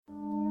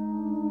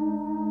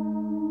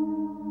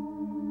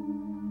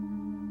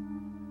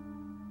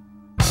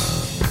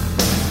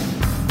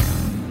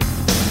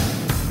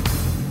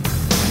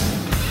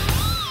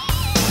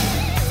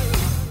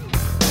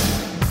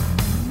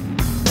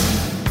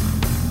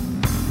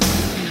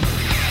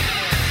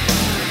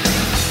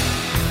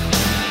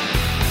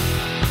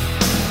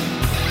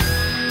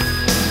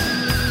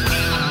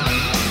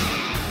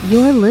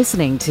You're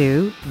listening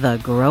to the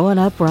Growing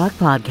Up Rock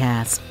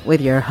Podcast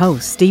with your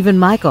hosts, Stephen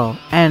Michael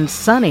and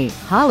Sonny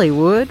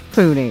Hollywood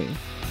Pooney.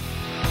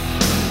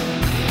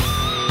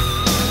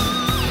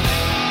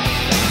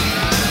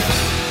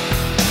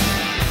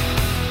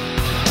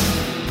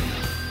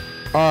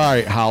 All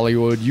right,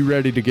 Hollywood, you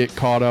ready to get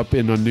caught up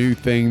in a new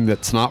thing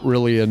that's not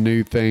really a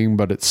new thing,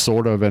 but it's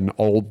sort of an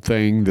old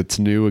thing that's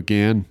new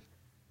again?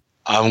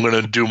 I'm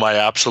going to do my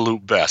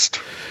absolute best.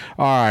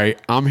 All right,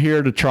 I'm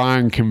here to try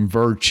and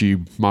convert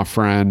you, my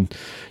friend,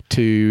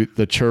 to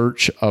the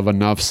church of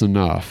Enuff's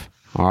Enough.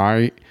 All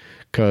right?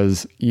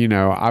 Because, you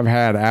know, I've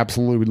had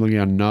absolutely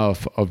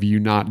enough of you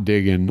not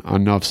digging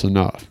Enuff's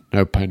Enough.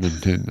 No pun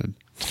intended.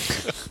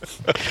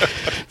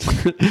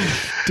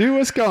 Dude,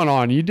 what's going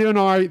on? You doing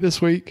all right this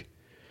week?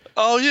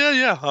 Oh,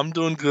 yeah. I'm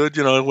doing good.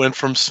 You know, it went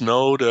from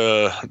snow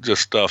to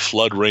just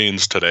flood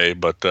rains today,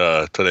 but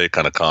today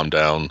kind of calmed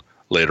down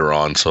later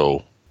on,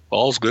 so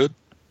all's good.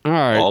 All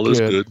right, all is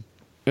good.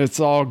 It's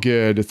all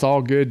good. It's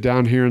all good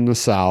down here in the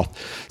South.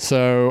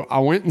 So I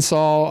went and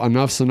saw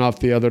Enuff's Enough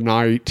the other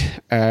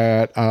night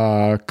at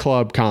a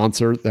club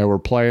concert. They were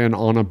playing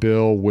on a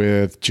bill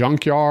with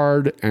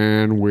Junkyard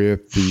and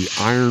with the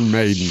Iron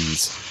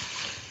Maidens.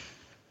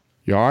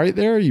 You all right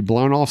there? You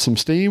blowing off some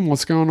steam?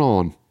 What's going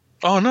on?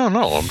 Oh, no.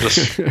 I'm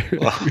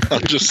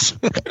just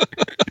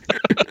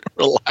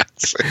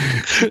relaxing.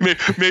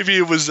 Maybe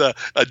it was a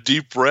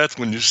deep breath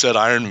when you said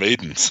Iron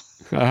Maidens.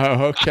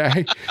 Oh,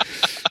 okay.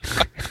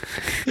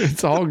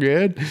 It's all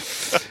good.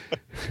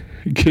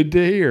 Good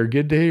to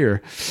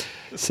hear.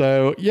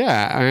 So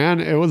yeah,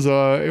 man, it was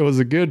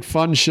a good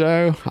fun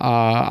show.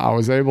 I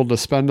was able to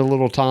spend a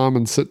little time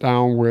and sit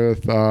down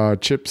with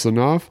Chips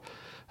Enuff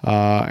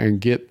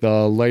and get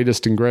the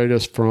latest and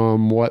greatest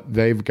from what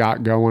they've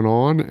got going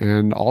on,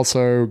 and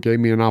also gave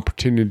me an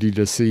opportunity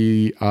to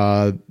see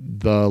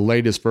the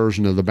latest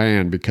version of the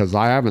band, because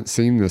I haven't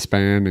seen this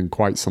band in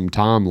quite some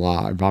time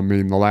live. I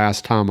mean, the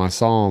last time I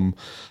saw them,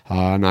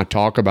 and I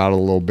talk about it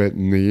a little bit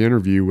in the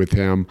interview with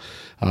him,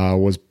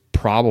 was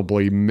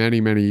probably many,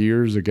 many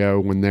years ago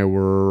when they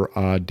were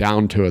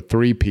down to a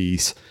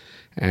three-piece,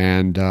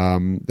 and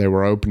they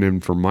were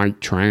opening for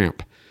Mike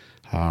Tramp.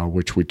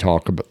 Which we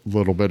talk a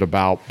little bit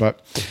about,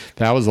 but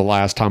that was the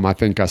last time I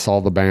think I saw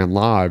the band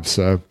live.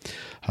 So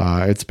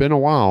it's been a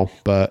while,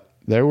 but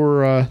they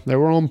were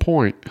on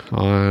point,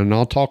 and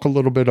I'll talk a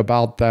little bit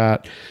about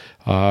that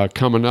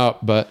coming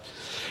up. But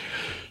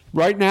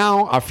right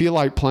now, I feel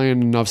like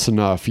playing Enuff's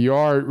Enough. You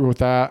all right with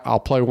that? I'll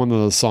play one of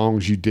the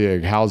songs you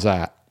dig. How's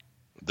that?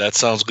 That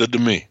sounds good to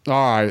me.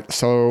 All right,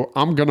 so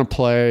I'm gonna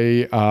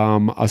play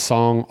a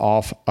song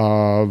off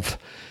of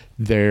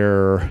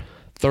their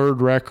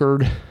third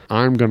record.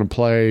 I'm going to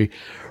play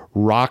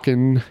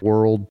Rockin'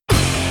 World.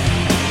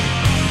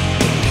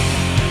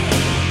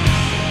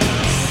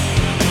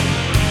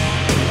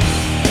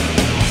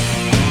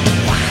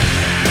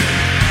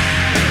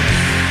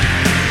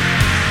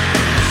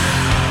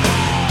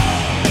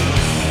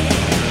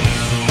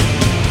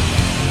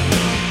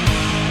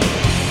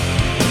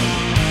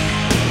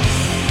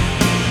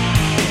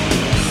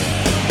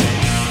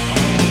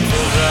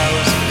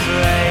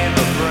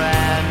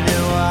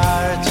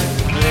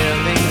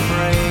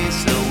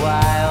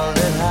 Wild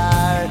at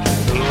heart,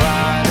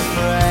 wanna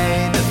pray.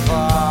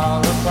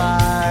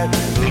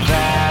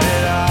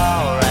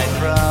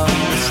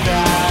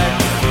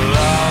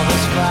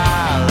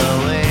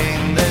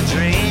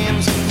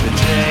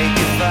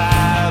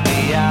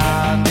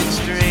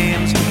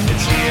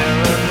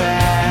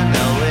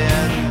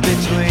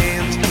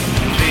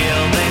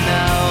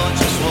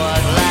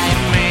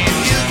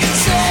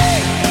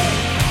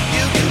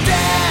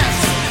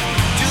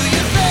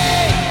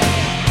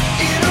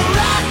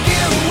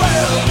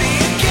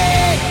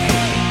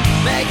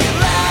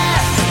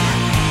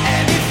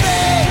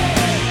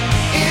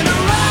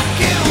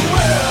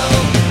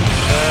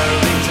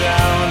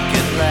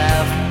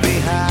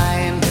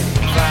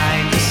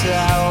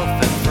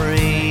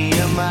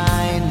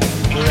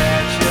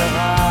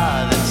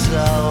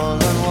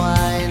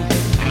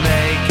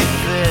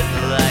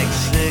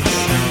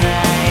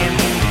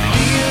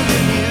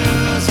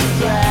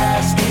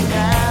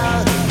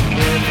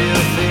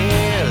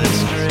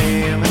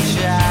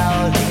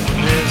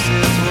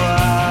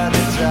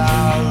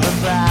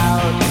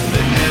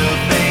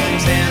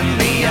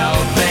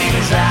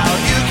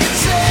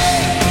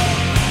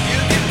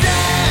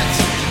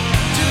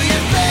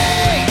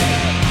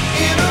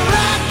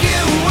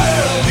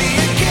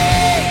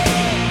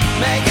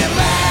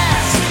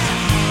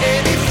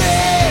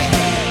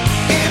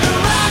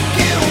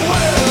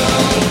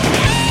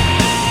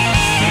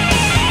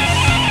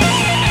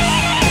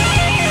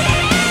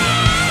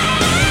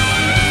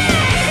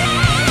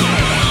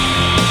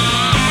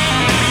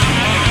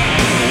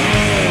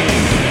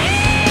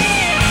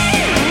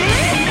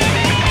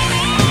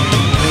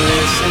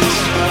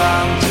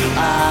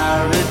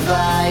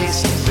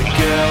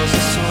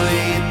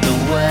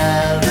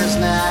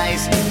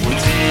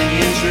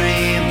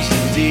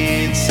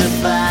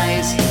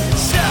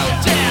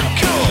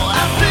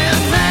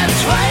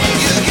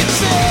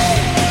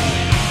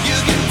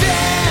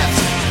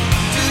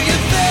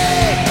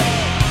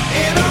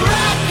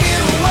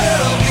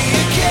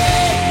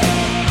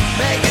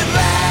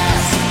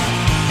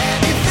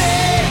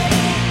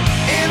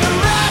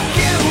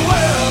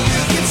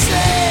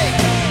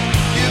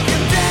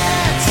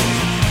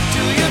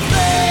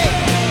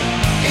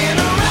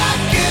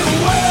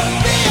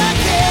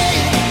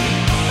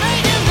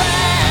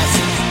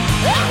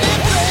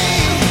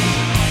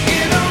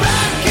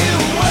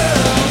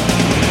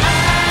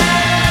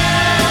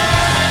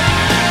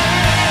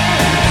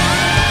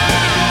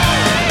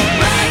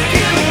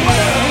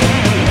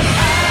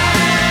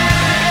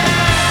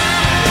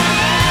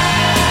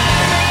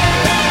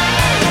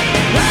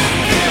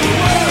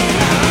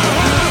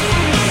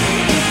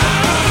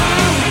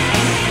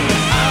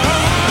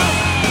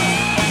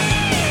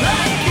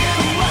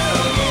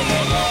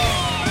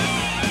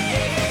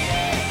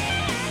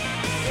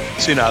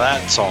 See, now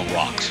that song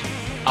rocks.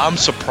 I'm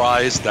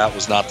surprised that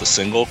was not the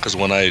single, because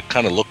when I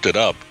kind of looked it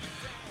up,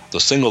 the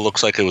single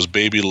looks like it was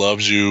Baby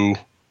Loves You,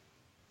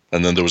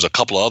 and then there was a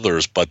couple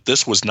others, but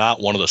this was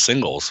not one of the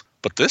singles.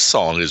 But this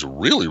song is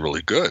really,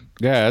 really good.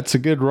 Yeah, it's a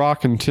good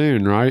rockin'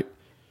 tune, right?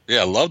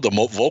 Yeah, I love the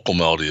vocal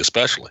melody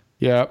especially.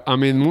 Yeah, I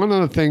mean, one of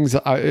the things,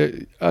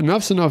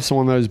 Enuff's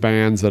one of those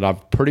bands that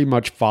I've pretty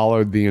much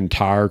followed the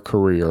entire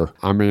career.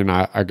 I mean,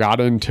 I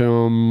got into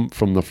them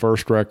from the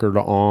first record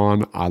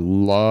on. I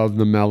love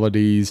the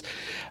melodies.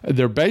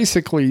 They're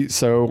basically,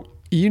 so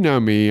you know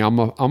me, I'm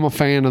a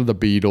fan of the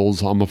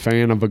Beatles. I'm a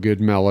fan of a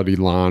good melody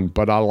line,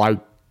 but I like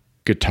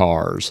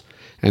guitars.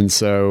 And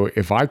so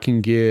if I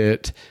can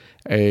get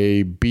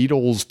a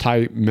Beatles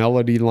type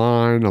melody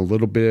line, a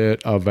little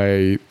bit of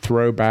a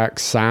throwback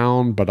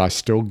sound, but I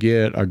still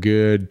get a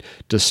good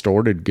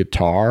distorted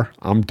guitar,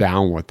 I'm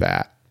down with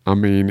that. I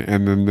mean,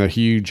 and then the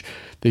huge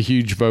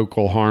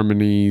vocal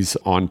harmonies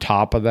on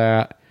top of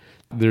that,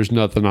 there's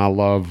nothing I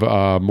love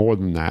more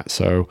than that.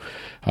 So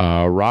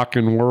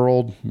Rockin'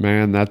 World,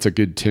 man, that's a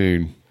good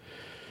tune.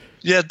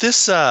 Yeah,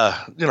 this,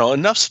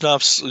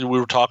 Enuff's, we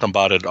were talking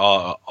about it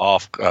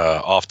off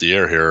the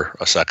air here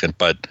a second,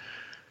 but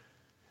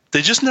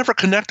they just never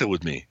connected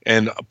with me.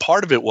 And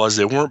part of it was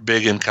they weren't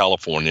big in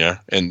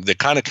California, and they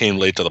kind of came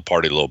late to the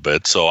party a little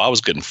bit. So I was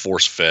getting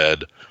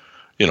force-fed,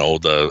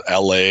 the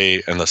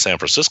LA and the San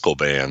Francisco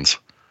bands.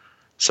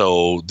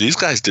 So these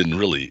guys didn't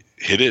really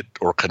hit it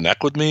or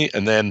connect with me.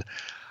 And then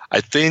I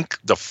think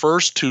the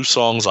first two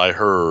songs I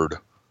heard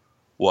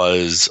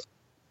was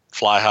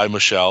Fly High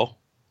Michelle,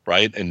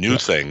 right, and New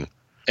Thing.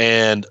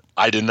 And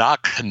I did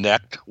not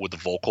connect with the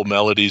vocal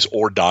melodies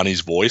or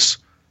Donnie's voice.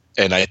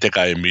 And I think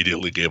I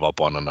immediately gave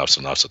up on Enuff's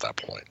at that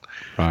point.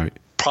 Right.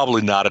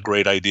 Probably not a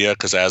great idea,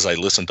 because as I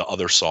listen to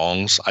other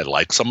songs, I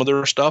like some of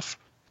their stuff.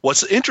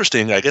 What's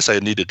interesting, I guess I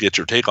need to get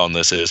your take on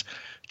this, is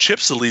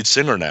Chip's the lead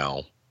singer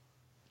now.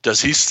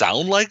 Does he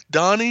sound like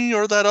Donnie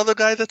or that other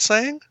guy that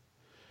sang?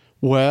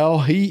 Well,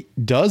 he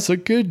does a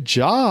good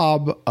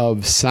job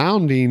of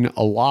sounding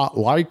a lot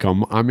like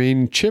him. I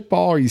mean, Chip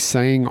always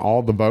sang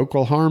all the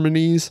vocal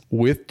harmonies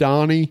with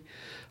Donnie.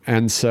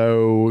 And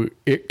so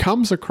it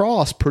comes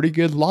across pretty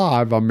good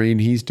live. I mean,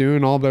 he's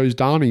doing all those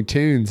Donnie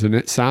tunes, and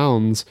it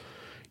sounds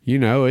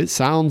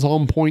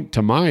on point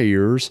to my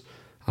ears.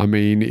 I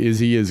mean, is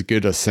he as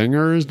good a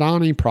singer as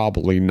Donnie?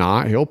 Probably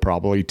not. He'll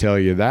probably tell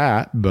you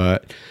that.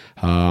 But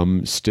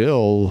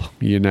still,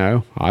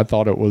 I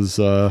thought it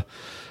was,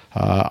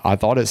 I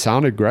thought it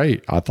sounded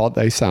great. I thought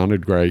they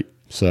sounded great.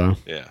 So,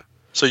 yeah.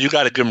 So you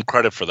got to give him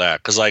credit for that.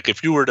 Because, like,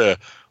 if you were to,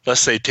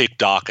 let's say, take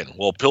Dokken.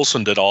 Well,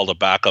 Pilson did all the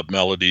backup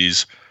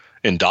melodies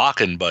in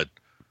Dokken, but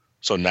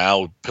so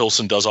now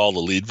Pilson does all the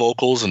lead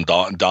vocals and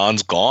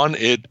Don's gone.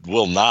 It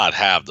will not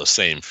have the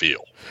same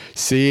feel.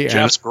 See,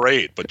 Jeff's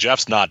great, but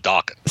Jeff's not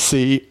Dokken.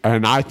 See,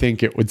 and I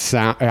think it would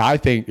sound,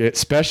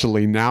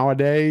 especially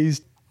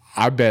nowadays,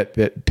 I bet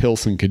that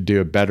Pilson could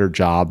do a better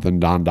job than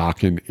Don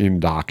Dokken in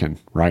Dokken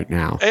right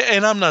now.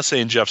 And I'm not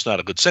saying Jeff's not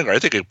a good singer. I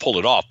think he could pull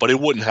it off, but it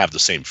wouldn't have the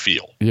same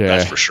feel. Yeah.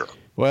 That's for sure.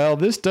 Well,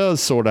 this does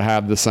sort of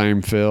have the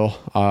same feel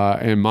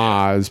in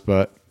my eyes,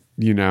 but,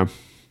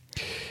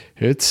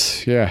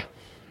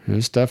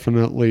 it's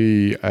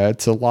definitely,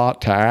 it's a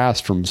lot to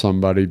ask from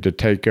somebody to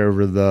take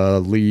over the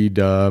lead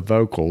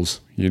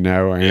vocals,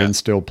 and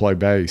still play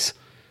bass.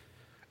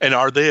 And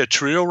are they a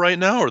trio right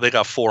now, or they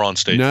got four on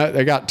stage? No,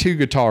 they got two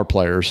guitar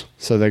players.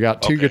 So they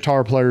got two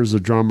guitar players, a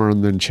drummer,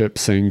 and then Chip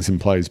sings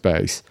and plays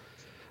bass.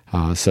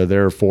 So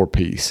they're a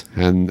four-piece.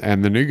 And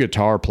the new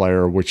guitar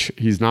player, which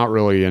he's not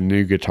really a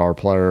new guitar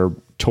player,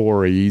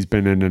 Tori, he's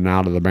been in and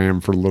out of the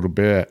band for a little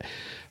bit.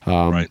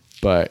 Right.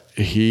 But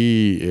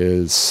he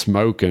is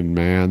smoking,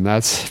 man.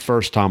 That's the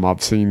first time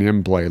I've seen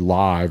him play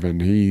live,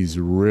 and he's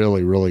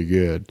really, really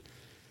good.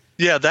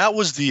 Yeah, that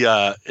was the,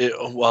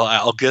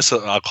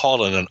 I'll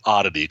call it an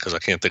oddity because I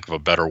can't think of a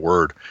better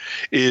word,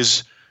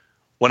 is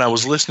when I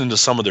was listening to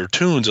some of their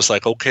tunes, it's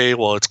like, okay,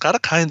 well, it's got a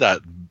kind of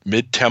that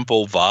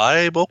mid-tempo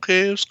vibe.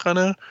 Okay, it's kind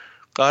of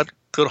got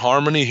good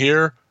harmony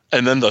here.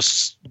 And then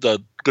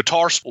the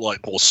guitar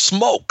will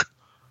smoke.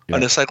 Yeah.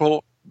 And it's like,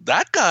 well,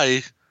 that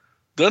guy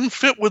doesn't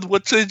fit with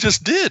what they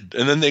just did.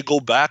 And then they go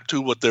back to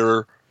what they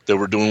were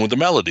doing with the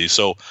melody.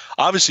 So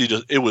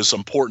obviously it was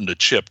important to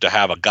Chip to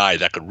have a guy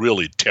that could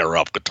really tear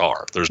up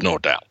guitar. There's no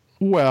doubt.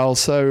 Well,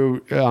 so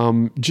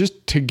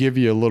just to give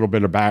you a little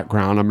bit of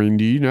background, I mean,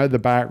 do you know the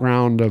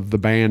background of the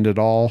band at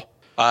all?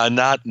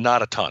 Not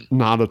a ton.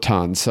 Not a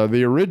ton. So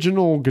the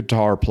original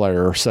guitar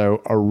player,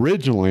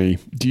 originally,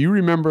 do you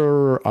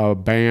remember a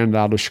band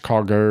out of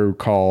Chicago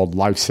called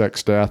Life,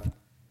 Sex, Death?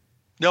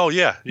 Oh,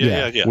 yeah.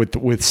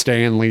 With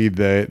Stanley,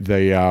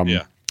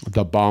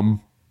 the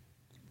bum,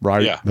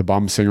 right? Yeah. The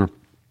bum singer.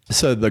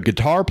 So the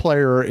guitar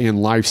player in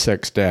Life,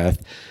 Sex,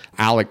 Death,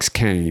 Alex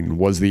Kane,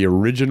 was the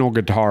original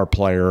guitar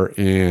player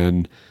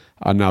in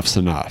Enuff's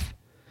Enuff,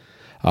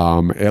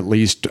 at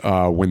least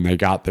when they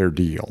got their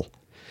deal.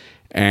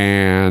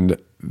 And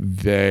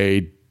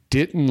they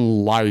didn't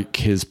like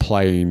his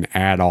playing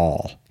at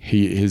all.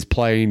 His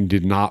playing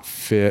did not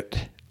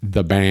fit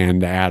the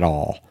band at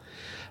all.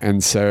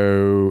 And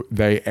so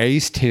they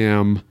aced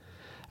him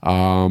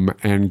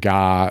and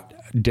got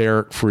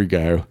Derek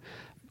Frigo.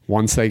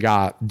 Once they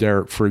got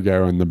Derek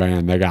Frigo in the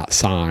band, they got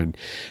signed.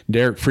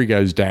 Derek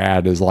Frigo's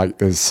dad is like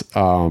this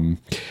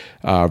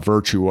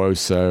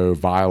virtuoso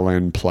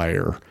violin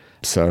player.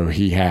 So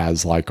he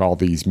has like all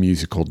these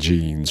musical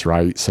genes,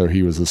 right? So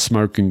he was a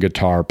smoking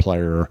guitar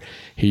player.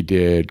 He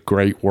did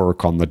great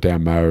work on the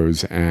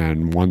demos.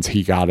 And once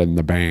he got in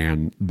the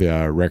band,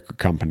 the record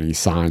company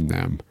signed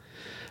them.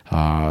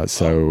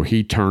 So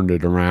he turned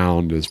it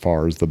around as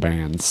far as the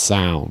band's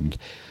sound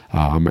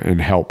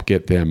and helped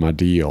get them a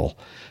deal.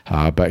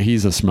 But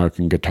he's a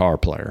smoking guitar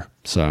player.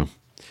 So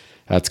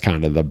that's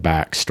kind of the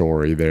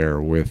backstory there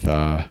with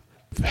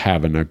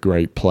having a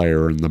great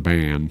player in the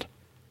band.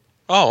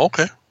 Oh,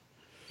 okay.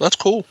 That's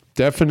cool.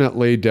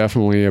 Definitely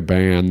a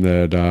band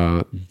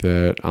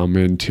that I'm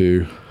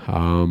into,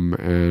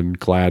 and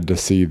glad to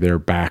see they're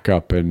back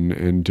up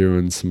and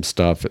doing some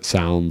stuff. It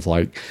sounds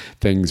like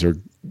things are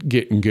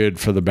getting good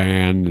for the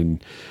band,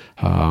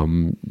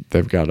 and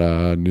they've got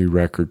a new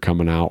record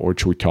coming out,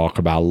 which we talk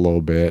about a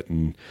little bit,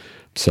 and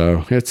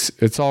so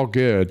it's all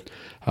good.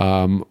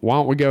 Why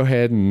don't we go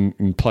ahead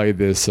and play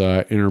this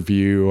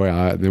interview,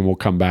 then we'll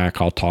come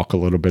back. I'll talk a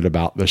little bit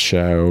about the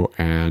show,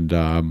 and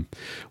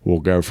we'll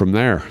go from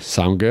there.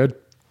 Sound good?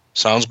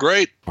 Sounds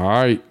great. All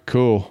right,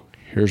 cool.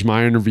 Here's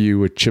my interview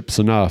with Chip's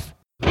Enuff.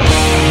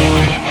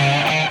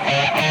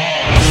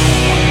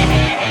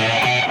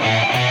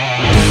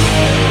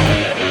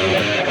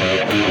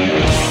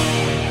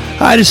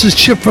 Hi, this is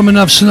Chip from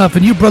Enuff's Enough,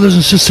 and you brothers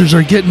and sisters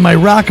are getting my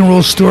rock and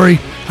roll story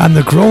on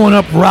the Growing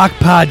Up Rock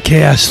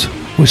podcast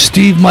with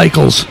Steve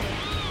Michaels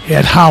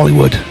at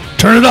Hollywood.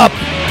 Turn it up.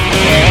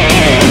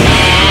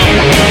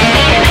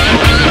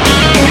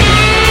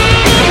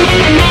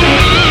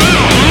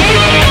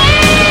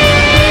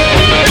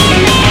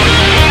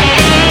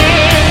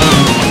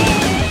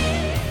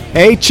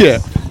 Hey,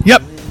 Chip.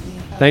 Yep.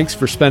 Thanks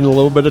for spending a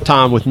little bit of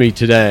time with me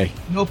today.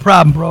 No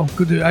problem, bro.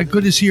 Good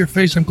to see your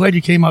face. I'm glad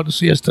you came out to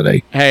see us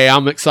today. Hey,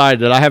 I'm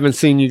excited. I haven't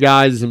seen you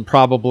guys in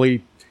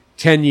probably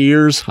 10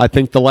 years. I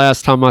think the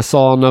last time I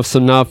saw Enough's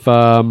Enough,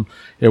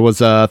 it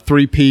was a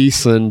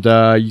 3-piece, and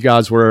you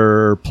guys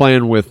were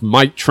playing with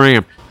Mike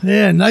Tramp.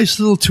 Yeah, nice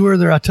little tour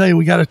there. I'll tell you,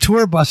 we got a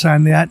tour bus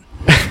on that.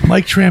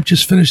 Mike Tramp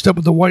just finished up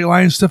with the White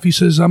Lion stuff. He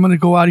says, I'm going to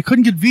go out. He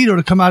couldn't get Vito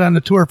to come out on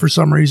the tour for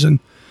some reason.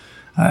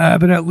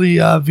 Evidently,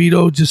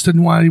 Vito just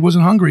didn't want, he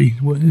wasn't hungry,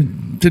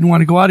 didn't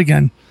want to go out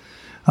again.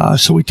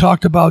 So we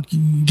talked about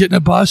getting a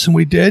bus, and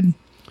we did.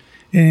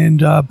 And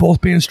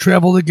both bands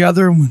traveled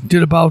together and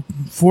did about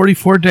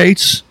 44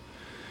 dates.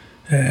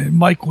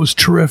 Mike was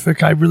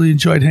terrific. I really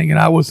enjoyed hanging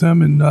out with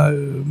him.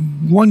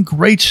 And one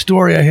great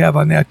story I have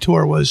on that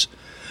tour was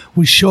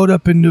we showed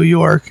up in New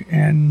York,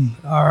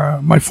 and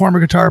my former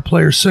guitar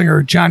player,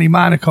 singer, Johnny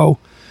Monaco,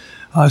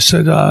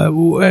 said,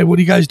 hey, what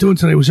are you guys doing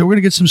today? We said, we're going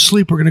to get some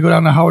sleep. We're going to go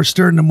down to Howard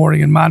Stern in the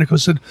morning. And Monaco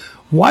said,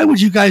 why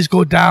would you guys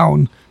go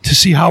down to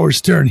see Howard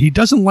Stern? He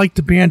doesn't like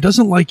the band,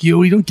 doesn't like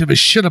you. He don't give a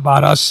shit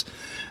about us.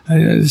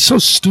 It's so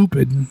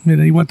stupid.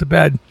 And he went to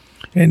bed.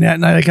 And that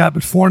night I got up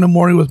at 4 a.m.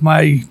 with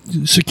my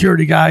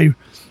security guy,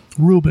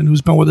 Ruben,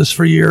 who's been with us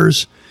for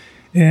years.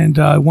 And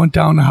went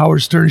down to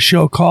Howard Stern's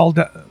show, called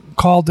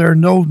there.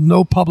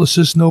 No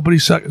publicist, nobody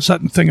set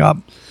anything up.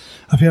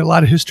 I've had a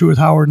lot of history with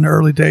Howard in the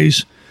early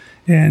days.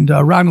 And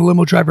Ron, the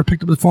limo driver,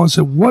 picked up the phone and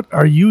said, what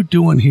are you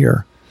doing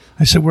here?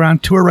 I said, we're on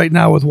tour right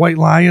now with White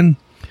Lion,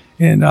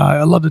 and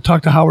I'd love to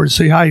talk to Howard and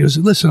say hi. He goes,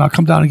 listen, I'll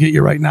come down and get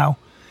you right now.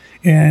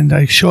 And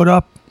I showed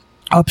up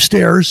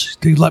upstairs.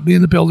 They let me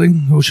in the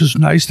building, which was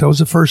nice. That was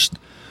the first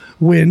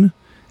win.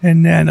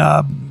 And then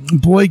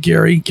boy,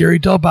 Gary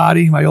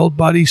Delbati, my old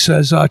buddy,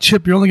 says,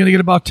 Chip, you're only going to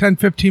get about 10,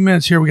 15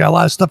 minutes here. We got a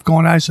lot of stuff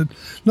going on. I said,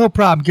 no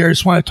problem, Gary.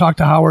 Just want to talk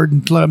to Howard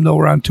and let him know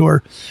we're on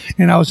tour.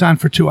 And I was on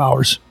for 2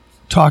 hours.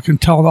 Talking,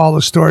 telling all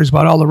the stories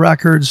about all the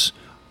records,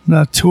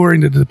 the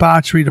touring, the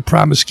debauchery, the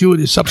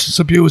promiscuity, substance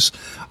abuse,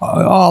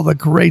 all the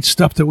great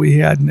stuff that we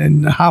had.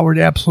 And Howard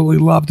absolutely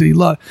loved it.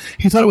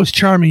 He thought it was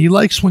charming. He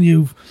likes when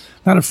you're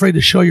not afraid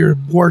to show your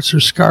warts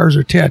or scars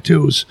or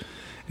tattoos.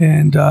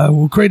 And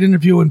great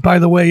interview. And by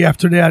the way,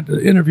 after that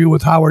interview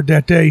with Howard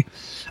that day,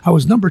 I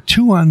was number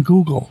 2 on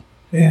Google.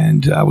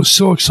 And I was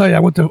so excited. I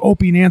went to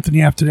Opie and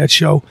Anthony after that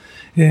show,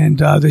 and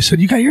they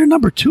said, you're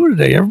number 2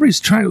 today.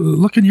 Everybody's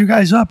looking you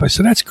guys up. I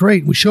said, that's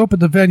great. We show up at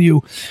the venue,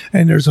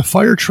 and there's a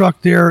fire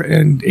truck there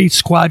and 8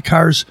 squad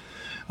cars,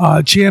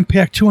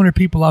 jam-packed, 200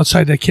 people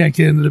outside that can't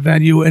get into the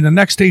venue, and the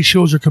next day's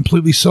shows are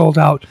completely sold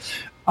out.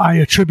 I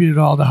attribute it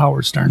all to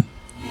Howard Stern.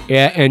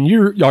 Yeah, and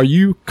are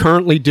you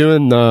currently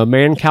doing the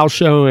Man Cow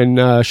show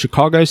in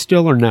Chicago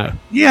still, or no?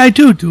 Yeah, I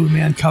do a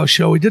Man Cow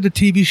show. We did a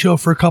TV show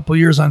for a couple of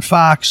years on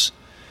Fox.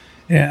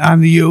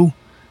 On the U,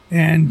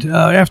 and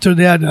after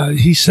that,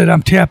 he said,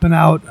 I'm tapping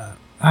out.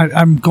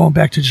 I'm going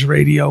back to just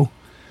radio.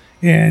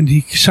 And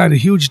he signed a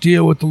huge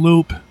deal with the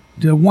Loop.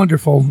 They're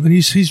wonderful, and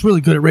he's really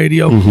good at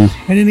radio.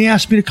 Mm-hmm. And then he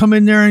asked me to come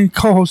in there and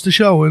co-host the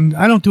show, and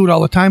I don't do it all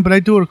the time, but I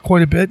do it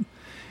quite a bit.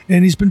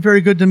 And he's been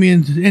very good to me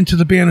and into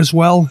the band as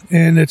well,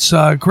 and it's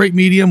a great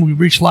medium. We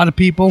reach a lot of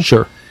people.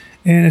 Sure.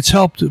 and it's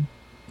helped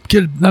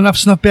get Enough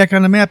Snuff back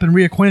on the map and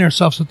reacquaint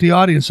ourselves with the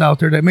audience out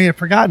there that may have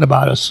forgotten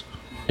about us.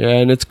 Yeah,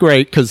 and it's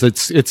great because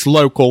it's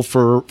local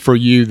for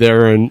you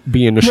there and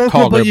being a Local,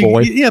 Chicago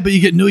boy. But you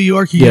get New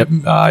York, you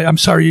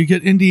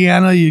get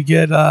Indiana, you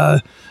get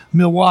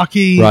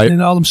Milwaukee, right,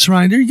 and all them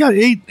surrounding. You got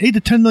 8 to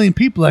 10 million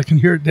people that can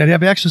hear, that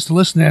have access to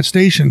listen to that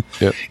station.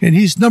 Yep. And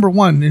he's number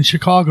one in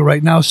Chicago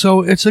right now, so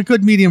it's a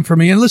good medium for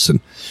me. And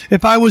listen,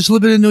 if I was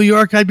living in New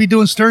York, I'd be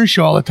doing Stern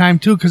Show all the time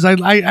too, because I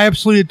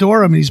absolutely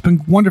adore him. He's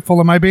been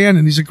wonderful in my band,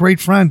 and he's a great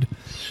friend.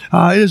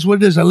 It is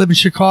what it is. I live in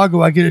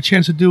Chicago. I get a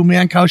chance to do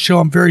Mancow Show.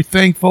 I'm very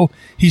thankful.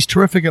 He's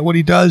terrific at what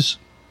he does,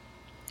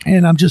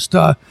 and I'm just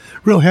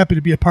real happy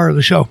to be a part of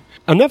the show.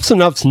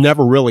 Enough's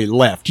never really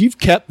left. You've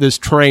kept this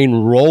train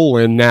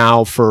rolling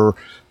now for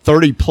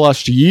 30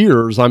 plus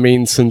years. I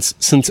mean,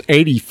 since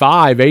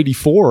 85,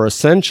 84,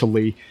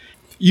 essentially.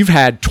 You've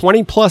had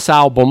 20 plus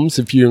albums,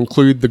 if you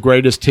include the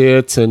greatest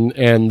hits and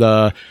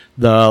the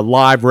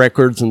live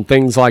records and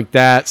things like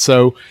that.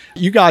 So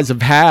you guys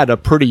have had a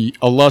pretty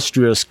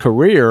illustrious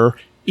career,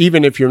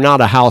 even if you're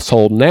not a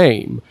household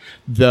name.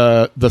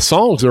 The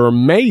songs are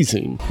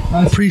amazing.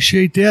 I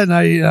appreciate that, and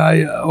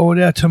I owe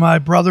that to my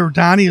brother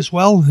Donnie as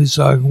well. He's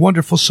a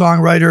wonderful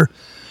songwriter,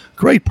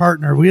 great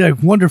partner. We had a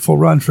wonderful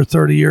run for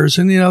 30 years,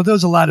 and there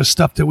was a lot of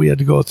stuff that we had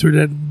to go through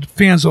that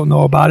fans don't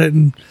know about it,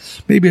 and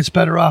maybe it's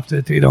better off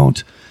that they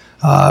don't.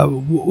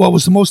 What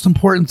was the most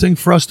important thing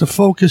for us to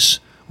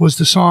focus was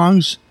the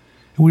songs,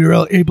 and we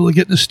were able to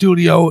get in the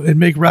studio and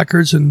make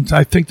records, and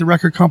I thank the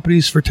record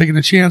companies for taking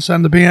a chance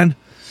on the band.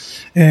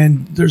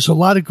 And there's a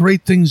lot of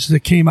great things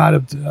that came out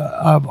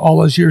of all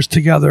those years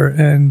together.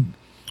 And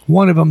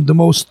one of them,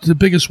 the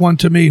biggest one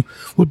to me,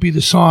 would be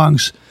the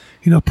songs.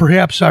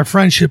 Perhaps our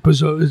friendship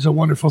is a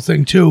wonderful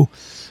thing too.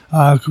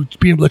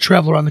 Being able to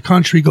travel around the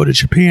country, go to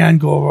Japan,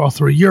 go all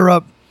through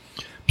Europe,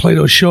 play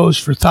those shows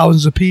for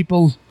thousands of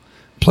people,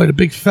 play the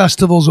big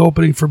festivals,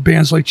 opening for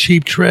bands like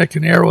Cheap Trick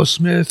and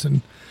Aerosmith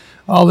and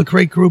all the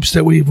great groups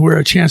that we were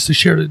a chance to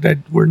share, that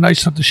were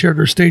nice enough to share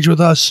their stage with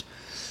us.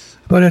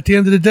 But at the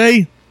end of the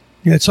day,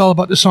 it's all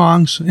about the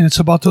songs, and it's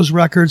about those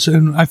records,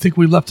 and I think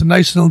we left a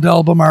nice and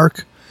indelible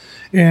mark.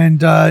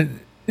 And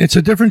it's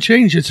a different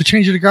change. It's a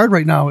change of the guard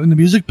right now in the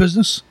music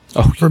business.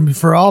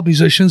 For all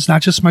musicians,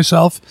 not just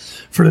myself.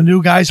 For the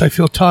new guys, I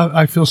feel tough.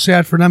 I feel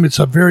sad for them. It's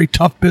a very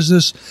tough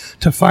business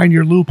to find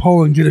your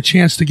loophole and get a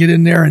chance to get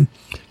in there and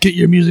get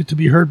your music to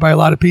be heard by a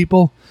lot of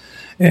people.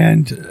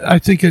 And I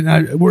think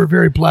we're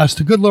very blessed.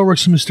 The good Lord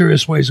works in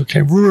mysterious ways.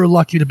 Okay, we're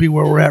lucky to be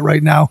where we're at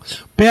right now.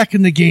 Back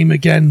in the game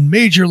again.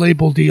 Major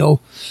label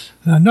deal.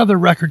 Another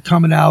record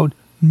coming out.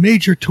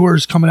 Major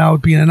tours coming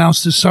out, being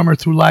announced this summer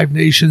through Live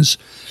Nations.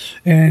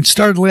 And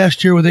started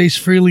last year with Ace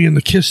Frehley and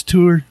the Kiss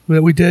tour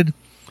that we did.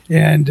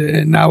 And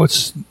now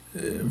it's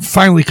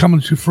finally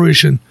coming to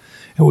fruition.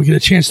 And we get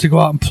a chance to go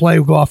out and play.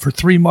 We'll go out for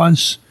 3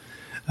 months.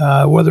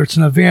 Whether it's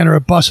in a van or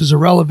a bus is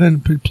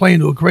irrelevant.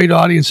 Playing to a great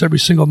audience every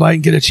single night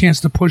and get a chance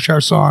to push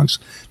our songs.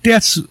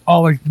 That's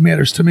all that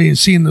matters to me, and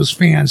seeing those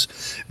fans.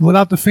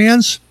 Without the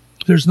fans,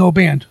 there's no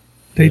band.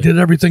 They did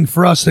everything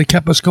for us. They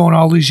kept us going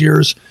all these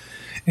years.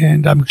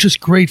 And I'm just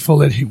grateful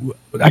that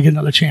I get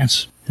another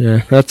chance.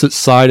 Yeah, that's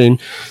exciting.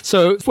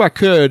 So if I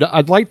could,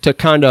 I'd like to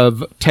kind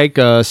of take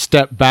a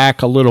step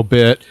back a little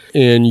bit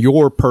in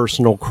your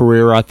personal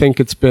career. I think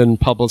it's been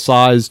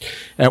publicized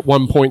at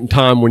one point in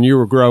time when you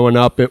were growing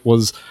up. It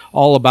was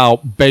all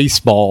about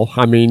baseball.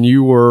 I mean,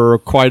 you were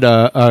quite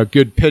a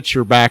good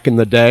pitcher back in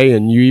the day,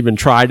 and you even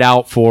tried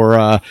out for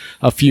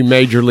a few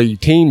major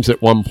league teams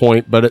at one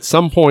point. But at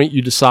some point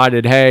you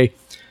decided, hey,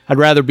 I'd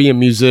rather be a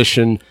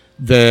musician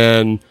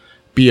than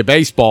be a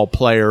baseball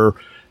player.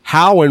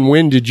 How and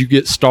when did you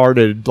get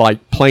started,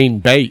 like, playing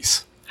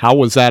bass? How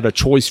was that a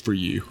choice for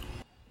you?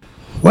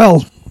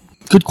 Well,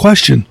 good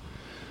question.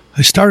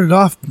 I started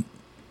off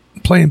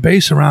playing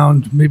bass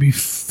around maybe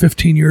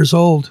 15 years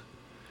old,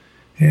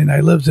 and I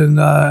lived in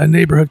a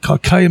neighborhood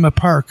called Calumet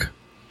Park,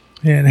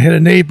 and I had a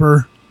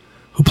neighbor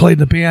who played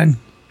in a band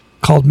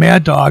called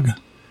Mad Dog, a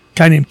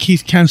guy named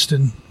Keith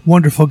Kenston,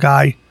 wonderful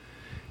guy,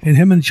 and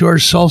him and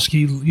George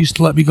Sulsky used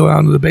to let me go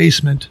down to the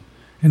basement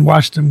and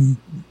watch them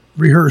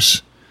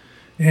rehearse.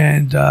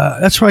 And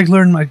that's where I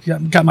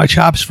learned got my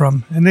chops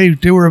from. And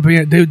they were a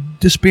band.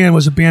 This band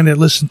was a band that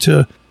listened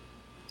to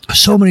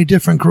so many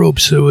different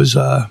groups. It was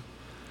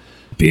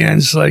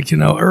bands like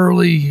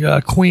early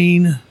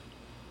Queen,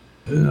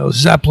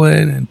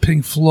 Zeppelin and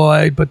Pink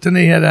Floyd. But then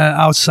they had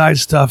outside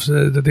stuff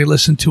that they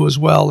listened to as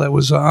well. That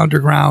was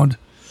underground,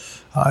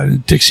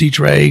 Dixie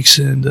Drakes,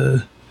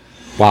 and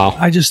wow!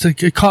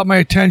 It caught my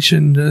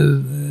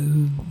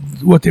attention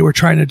what they were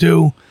trying to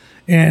do,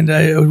 and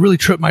it really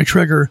tripped my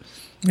trigger.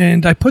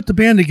 And I put the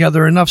band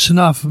together, Enough's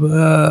Enough,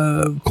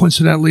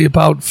 coincidentally,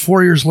 about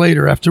 4 years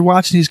later, after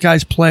watching these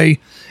guys play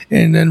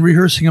and then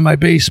rehearsing in my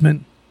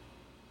basement.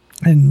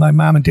 And my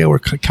mom and dad were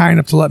kind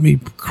enough to let me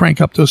crank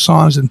up those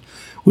songs, and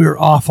we were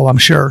awful, I'm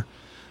sure.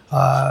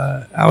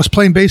 I was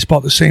playing baseball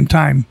at the same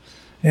time.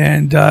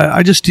 And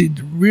I just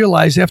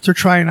realized after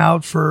trying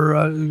out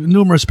for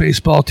numerous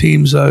baseball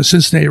teams,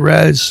 Cincinnati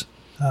Reds,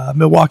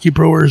 Milwaukee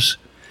Brewers,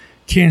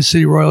 Kansas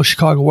City Royals,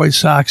 Chicago White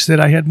Sox, that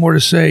I had more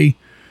to say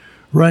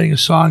writing a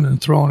song than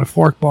throwing a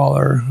forkball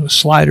or a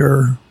slider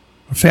or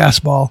a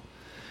fastball.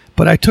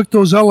 But I took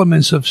those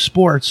elements of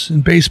sports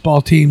and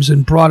baseball teams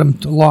and brought them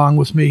along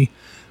with me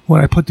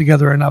when I put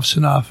together Enough's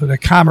Enough, and the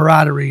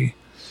camaraderie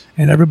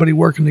and everybody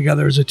working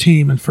together as a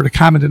team and for the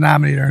common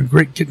denominator and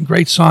getting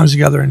great songs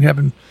together and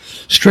having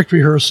strict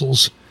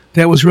rehearsals.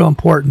 That was real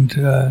important.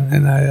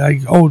 And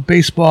I owed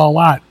baseball a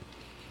lot.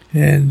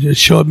 And it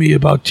showed me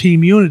about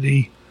team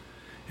unity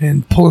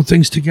and pulling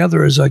things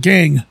together as a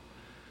gang.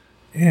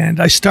 And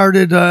I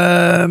started,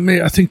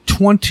 I think,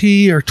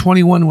 20 or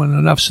 21 when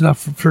Enough's Enough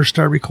first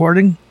started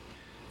recording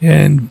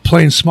and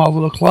playing small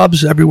little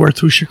clubs everywhere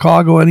through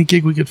Chicago, any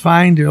gig we could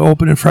find,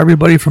 opening for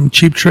everybody from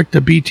Cheap Trick to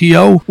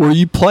BTO. Were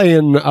you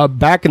playing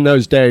back in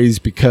those days,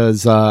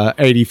 because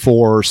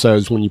 84 or so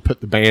is when you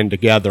put the band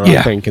together,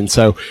 I think, and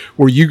so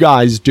were you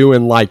guys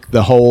doing like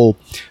the whole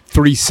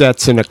 3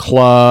 sets in a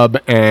club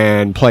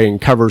and playing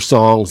cover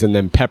songs and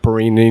then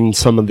peppering in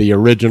some of the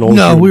originals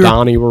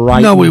Donnie were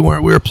writing? No, we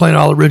weren't. We were playing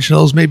all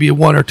originals, maybe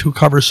 1 or 2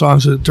 cover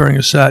songs during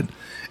a set.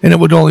 And it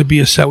would only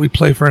be a set we'd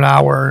play for an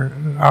hour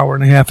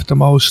and a half at the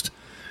most.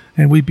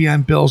 And we'd be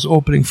on bills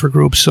opening for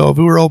groups. So if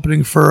we were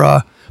opening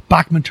for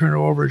Bachman Turner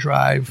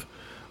Overdrive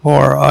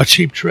or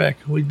Cheap Trick,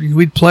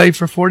 we'd play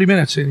for 40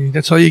 minutes. And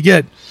that's all you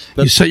get.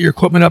 You set your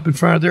equipment up in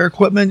front of their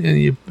equipment, and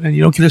you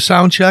don't get a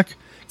sound check,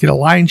 get a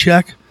line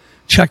check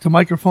the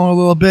microphone a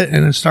little bit,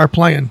 and then start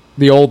playing.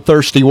 The old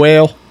Thirsty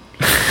Whale.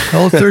 The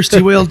old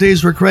Thirsty Whale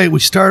days were great.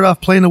 We started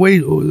off playing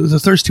the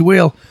Thirsty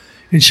Whale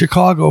in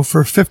Chicago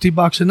for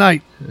 $50 a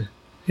night.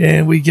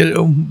 And we get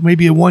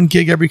maybe a 1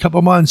 gig every couple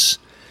of months.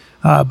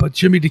 But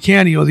Jimmy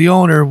DeCanio, the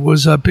owner,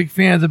 was a big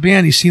fan of the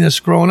band. He's seen us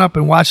growing up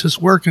and watched us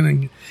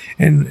working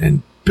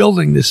and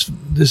building this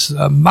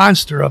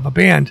monster of a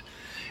band.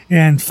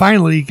 And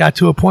finally got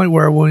to a point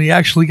where when he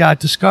actually got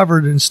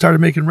discovered and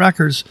started making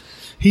records,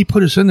 he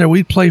put us in there.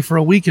 We'd play for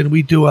a week, and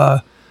we'd do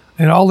an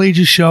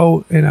all-ages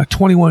show and a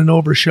 21 and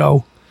over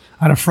show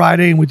on a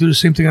Friday, and we'd do the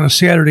same thing on a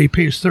Saturday. He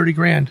paid us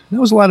 $30,000. That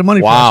was a lot of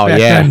money for us back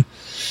then.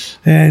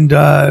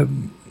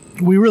 And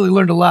we really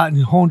learned a lot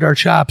and honed our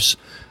chops.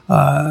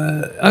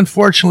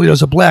 Unfortunately, there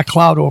was a black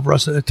cloud over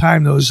us at the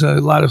time. There was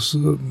a lot of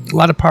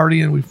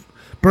partying. We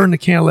burned the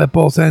candle at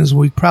both ends.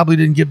 We probably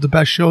didn't give the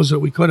best shows that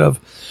we could have.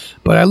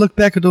 But I look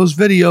back at those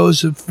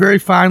videos very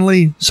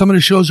fondly. Some of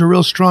the shows are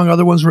real strong.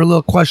 Other ones were a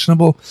little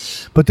questionable.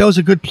 But that was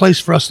a good place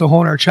for us to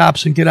hone our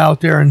chops and get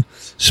out there and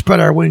spread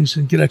our wings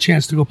and get a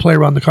chance to go play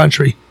around the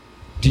country.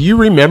 Do you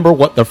remember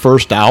what the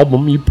first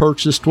album you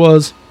purchased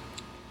was?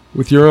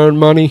 With your own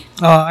money?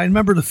 I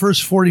remember the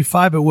first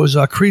 45. It was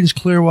Creedence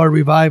Clearwater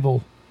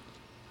Revival,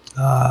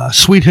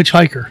 Sweet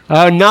Hitchhiker.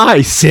 Oh,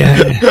 nice. Yeah.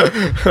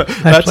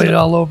 I played it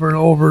all over and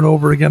over and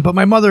over again. But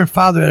my mother and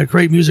father had a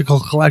great musical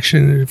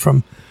collection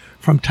from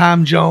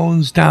Tom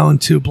Jones down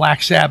to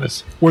Black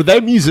Sabbath. Were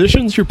they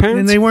musicians, your parents?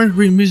 And they weren't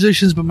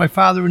musicians, but my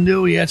father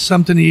knew he had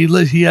something. He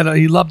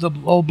loved the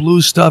old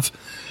blues stuff,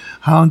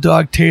 Hound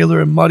Dog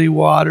Taylor and Muddy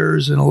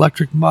Waters and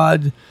Electric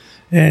Mud.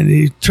 And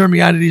he turned me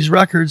on to these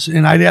records,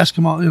 and I'd ask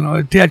him,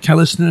 Dad, can I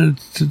listen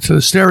to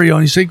the stereo?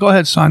 And he'd say, go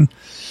ahead, son.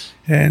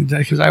 And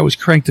because I was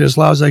cranked it as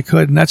loud as I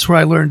could. And that's where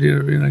I learned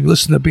to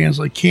listen to bands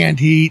like Canned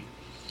Heat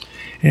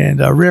and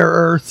Rare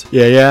Earth.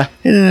 Yeah.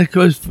 And then,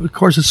 of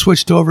course, it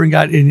switched over and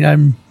I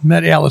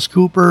met Alice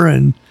Cooper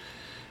and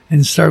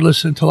started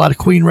listening to a lot of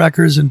Queen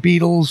records and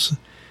Beatles.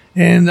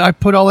 And I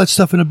put all that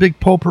stuff in a big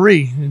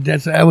potpourri.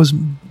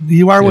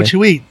 You are what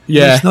you eat.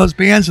 Yeah. Listen to those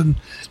bands, and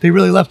they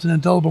really left an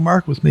indelible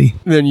mark with me.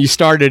 Then you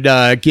started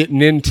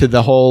getting into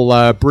the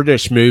whole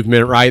British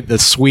movement, right? The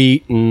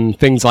Sweet and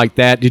things like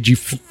that. Did you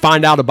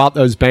find out about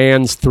those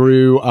bands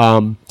through,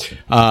 Don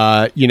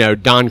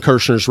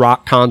Kirshner's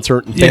rock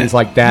concert and things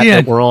like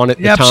that were on at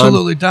the time?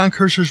 Absolutely. Don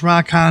Kirshner's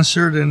rock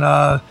concert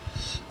and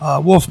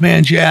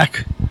Wolfman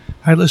Jack.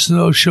 I listened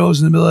to those shows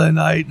in the middle of the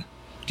night.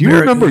 Do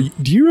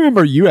you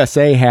remember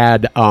USA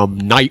had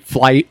Night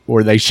Flight,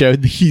 where they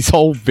showed these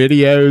old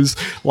videos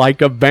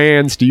of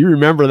bands? Do you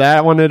remember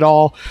that one at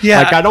all?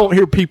 Yeah. I don't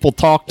hear people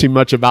talk too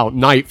much about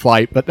Night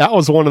Flight, but that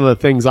was one of the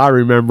things I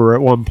remember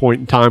at one point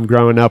in time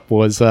growing up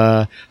was,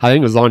 I think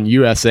it was on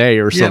USA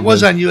or something. Yeah, it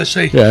was on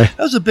USA. Yeah. That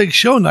was a big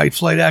show, Night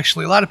Flight,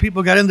 actually. A lot of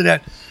people got into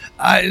that.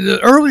 The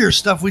earlier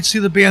stuff, we'd see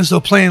the bands,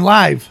 though, playing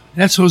live.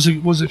 That's what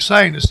was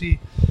exciting to see.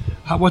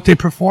 How they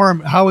perform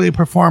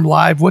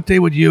live, what they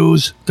would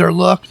use, their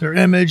look, their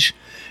image.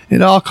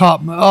 It all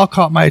caught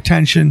my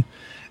attention,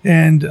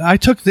 and I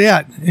took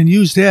that and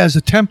used that as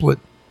a template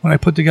when I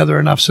put together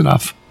Enough's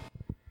Enough.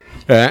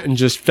 And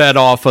just fed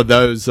off of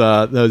those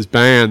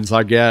bands,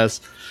 I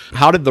guess.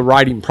 How did the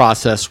writing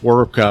process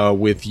work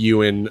with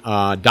you and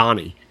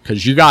Donnie?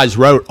 Because you guys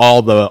wrote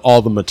all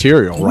the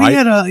material, right?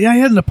 I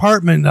had an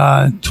apartment,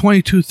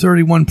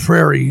 2231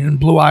 Prairie in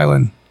Blue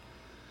Island.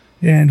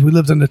 And we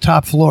lived on the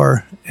top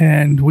floor,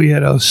 and we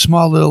had a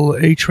small little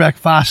 8-track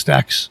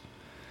Fostex.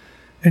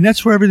 And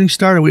that's where everything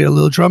started. We had a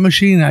little drum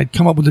machine. I'd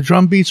come up with the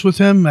drum beats with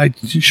him. I'd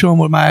show him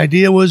what my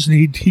idea was,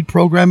 and he'd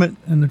program it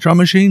in the drum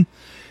machine.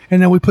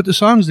 And then we put the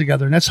songs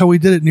together, and that's how we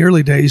did it in the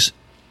early days.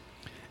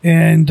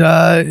 And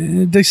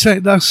they say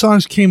the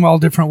songs came all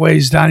different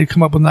ways. Donnie would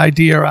come up with an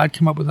idea, or I'd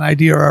come up with an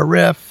idea or a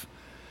riff.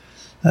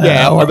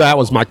 Well, that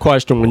was my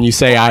question. When you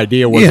say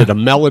idea, was it a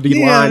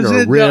melody line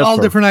or a riff? All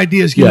different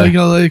ideas. You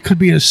know, it could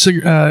be a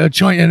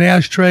joint in an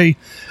ashtray,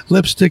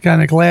 lipstick on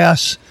a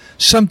glass.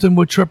 Something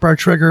would trip our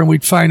trigger, and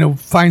we'd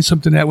find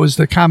something that was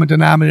the common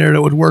denominator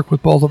that would work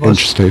with both of us.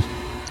 Interesting.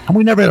 And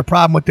we never had a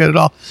problem with that at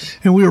all.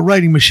 And we were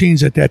writing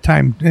machines at that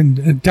time.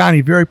 And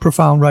Donnie, very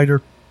profound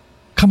writer,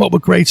 come up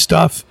with great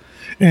stuff.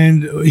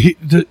 And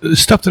the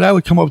stuff that I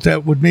would come up with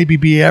that would maybe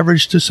be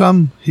average to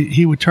some,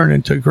 he would turn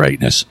into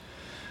greatness.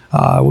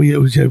 We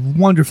had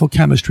wonderful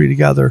chemistry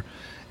together.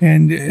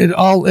 And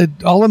all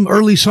them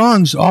early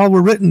songs all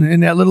were written in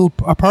that little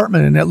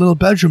apartment, in that little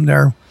bedroom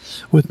there,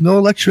 with no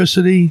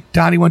electricity.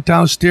 Donnie went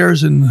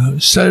downstairs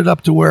and set it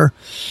up to where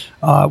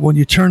when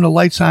you turn the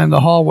lights on in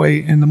the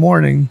hallway in the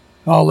morning,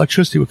 all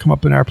electricity would come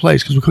up in our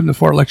place because we couldn't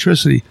afford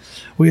electricity.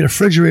 We had a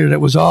refrigerator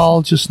that was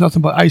all just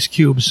nothing but ice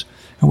cubes,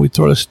 and we'd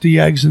throw the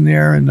eggs in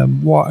there and the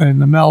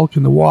milk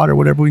and the water,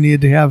 whatever we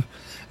needed to have.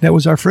 That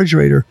was our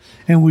refrigerator,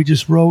 and we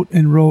just wrote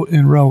and wrote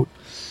and wrote,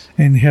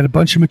 and had a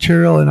bunch of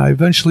material. And I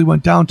eventually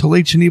went down to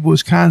Lake Geneva,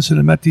 Wisconsin,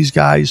 and met these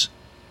guys,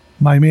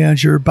 my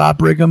manager Bob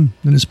Brigham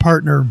and his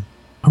partner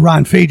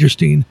Ron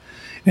Fagerstein,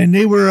 and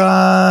they were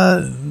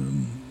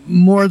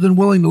more than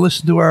willing to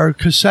listen to our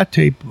cassette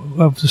tape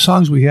of the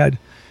songs we had.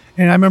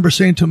 And I remember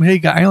saying to him, "Hey,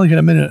 guy, I only had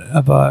a minute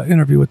of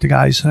interview with the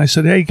guys." And I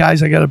said, "Hey,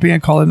 guys, I got a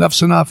band called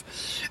Enuff's Enough,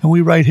 and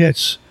we write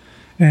hits."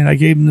 And I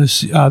gave them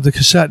this the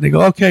cassette, and they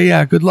go, "Okay,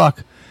 yeah, good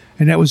luck."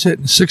 And that was it.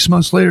 And 6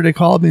 months later, they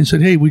called me and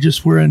said, "Hey,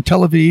 we're in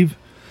Tel Aviv,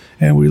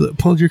 and we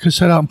pulled your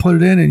cassette out and put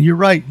it in, and you're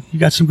right. You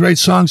got some great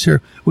songs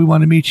here. We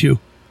want to meet you."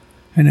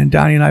 And then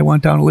Donnie and I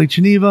went down to Lake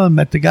Geneva and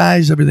met the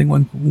guys. Everything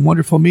went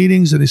wonderful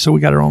meetings. And they said, "We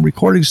got our own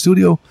recording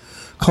studio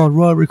called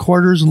Royal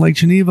Recorders in Lake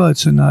Geneva.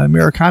 It's in the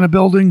Americana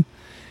building.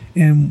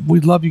 And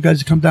we'd love you guys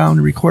to come down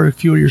and record a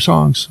few of your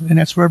songs." And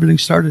that's where everything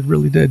started,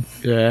 really did.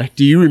 Yeah.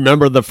 Do you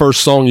remember the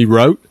first song you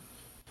wrote?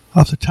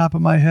 Off the top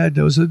of my head,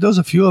 there was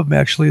a few of them,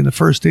 actually, in the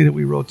first day that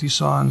we wrote these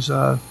songs.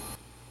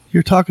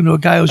 You're talking to a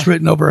guy who's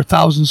written over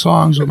 1,000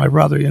 songs with my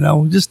brother,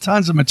 just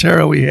tons of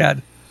material we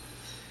had.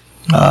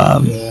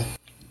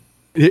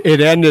 It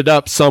ended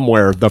up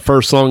somewhere. The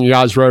first song you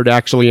guys wrote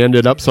actually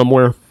ended up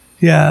somewhere?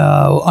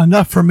 Yeah.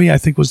 Enough for Me, I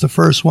think, was the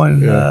first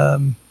one. Yeah.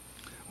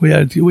 We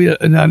had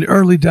in the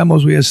early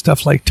demos, we had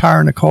stuff like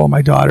Tara Nicole,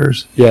 my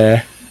daughters.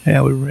 Yeah.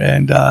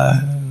 And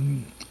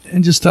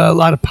just a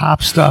lot of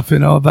pop stuff,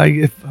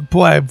 I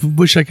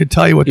wish I could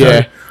tell you what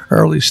the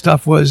early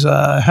stuff was.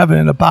 Heaven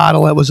in a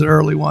Bottle, that was an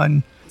early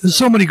one. There's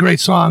so many great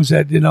songs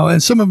that,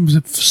 and some of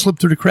them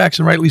slipped through the cracks,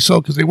 and rightly so,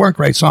 because they weren't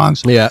great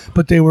songs. Yeah.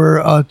 But they were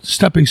a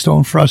stepping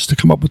stone for us to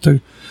come up with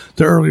the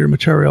earlier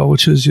material,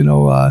 which is,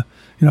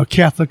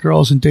 Catholic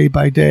Girls and Day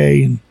by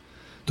Day. And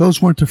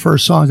those weren't the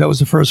first songs. That was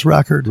the first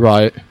record.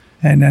 Right.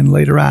 And then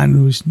later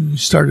on, we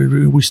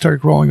started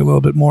growing a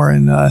little bit more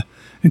and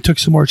took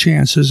some more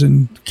chances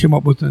and came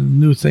up with the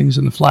new things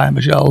in the Fly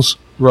Migels.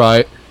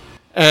 Right.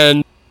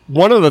 And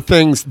one of the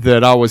things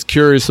that I was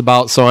curious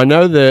about, so I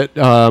know that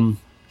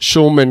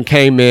Schulman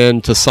came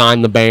in to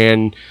sign the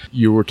band.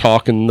 You were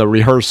talking the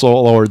rehearsal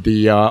or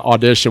the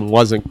audition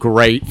wasn't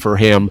great for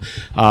him,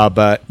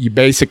 but you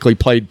basically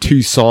played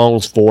 2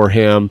 songs for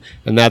him,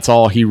 and that's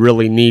all he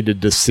really needed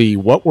to see.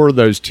 What were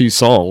those 2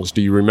 songs?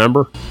 Do you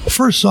remember? The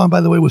first song, by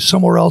the way, was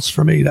Somewhere Else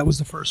for Me. That was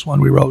the first one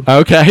we wrote.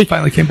 Okay.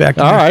 Finally came back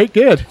to all me. right,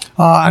 good.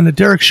 On the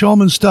Derek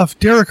Schulman stuff,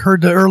 Derek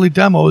heard the early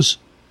demos,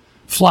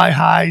 Fly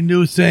High,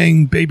 New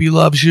Thing, Baby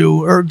Loves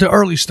You, or the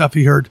early stuff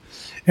he heard.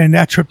 And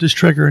that tripped his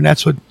trigger, and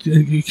that's what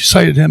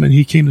excited him. And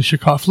he came to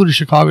Chicago, flew to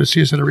Chicago to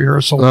see us at a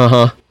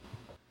rehearsal.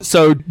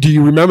 So, do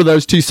you remember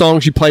those 2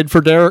 songs you played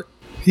for Derek?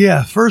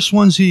 Yeah,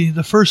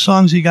 the first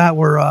songs he got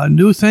were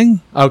 "New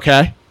Thing,"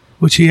 okay,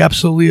 which he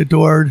absolutely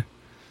adored,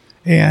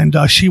 and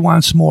 "She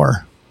Wants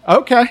More."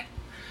 Okay,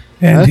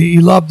 and he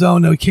loved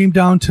them. He came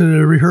down to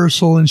the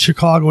rehearsal in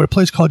Chicago at a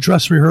place called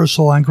Dress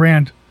Rehearsal on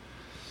Grand.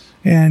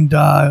 And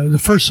the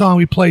first song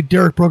we played,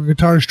 Derek broke a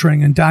guitar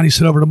string, and Donnie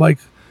said over the mic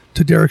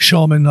to Derek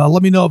Schulman,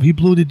 "Let me know if he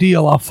blew the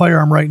deal. I'll fire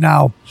him right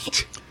now."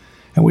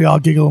 And we all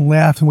giggled and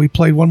laughed, and we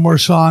played one more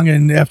song.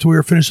 And after we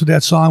were finished with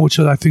that song, which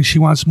I think She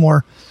Wants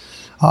More,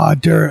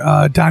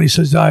 Donnie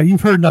says,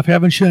 "You've heard enough,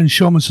 haven't you?" And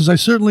Schulman says, "I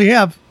certainly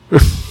have."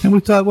 And we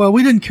thought, well,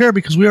 we didn't care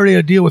because we already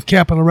had a deal with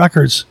Capitol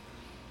Records,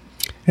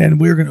 and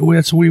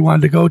that's what we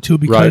wanted to go to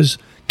because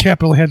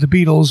Capitol had the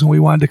Beatles, and we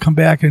wanted to come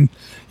back and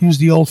use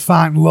the old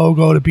font and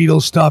logo, the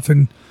Beatles stuff,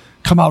 and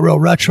come out real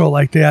retro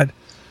like that.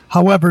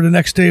 However, the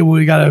next day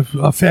we got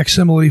a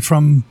facsimile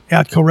from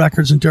Atco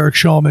Records and Derek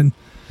Schulman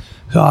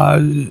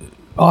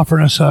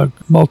offering us a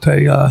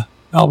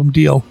multi-album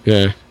deal.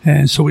 Yeah.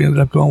 And so we ended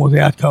up going with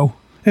Atco.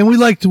 And we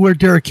liked where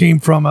Derek came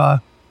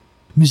from,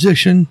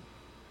 musician,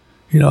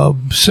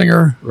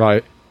 singer.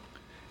 Right.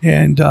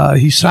 And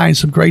he signed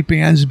some great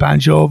bands, Bon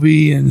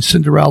Jovi and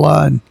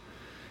Cinderella and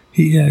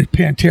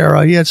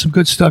Pantera. He had some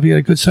good stuff. He had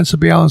a good sense of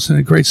balance and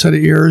a great set of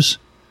ears.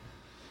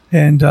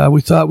 And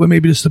we thought, well,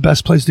 maybe this is the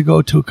best place to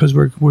go to because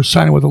we're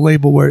signing with a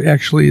label where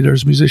actually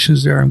there's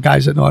musicians there and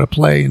guys that know how to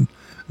play and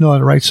know how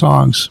to write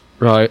songs.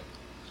 Right.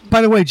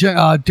 By the way,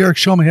 Derek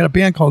Shulman had a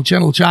band called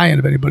Gentle Giant,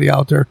 if anybody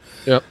out there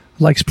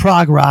likes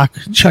prog rock,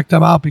 check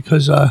them out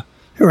because they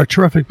were a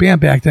terrific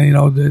band back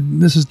then.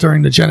 This is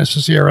during the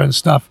Genesis era and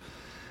stuff.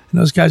 And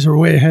those guys were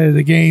way ahead of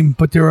the game,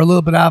 but they were a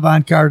little bit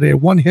avant-garde. They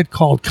had one hit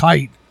called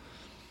Kite,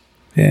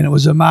 and it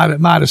was a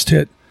modest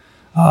hit.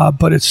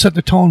 But it set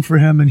the tone for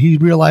him, and he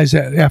realized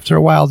that after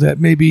a while that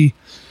maybe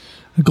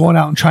going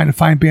out and trying to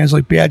find bands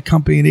like Bad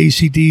Company and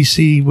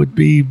AC/DC would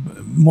be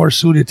more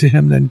suited to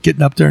him than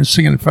getting up there and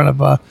singing in front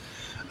of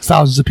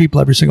thousands of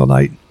people every single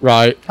night.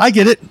 Right. I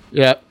get it.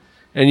 Yeah.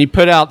 And you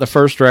put out the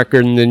first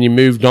record, and then you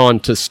moved on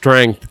to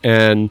Strength,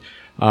 and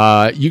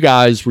you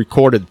guys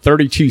recorded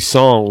 32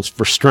 songs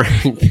for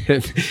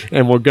Strength,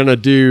 and we're going to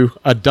do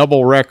a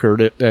double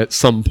record at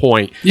some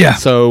point. Yeah.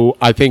 So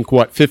I think,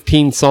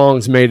 15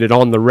 songs made it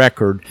on the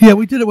record. Yeah,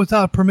 we did it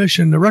without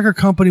permission. The record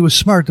company was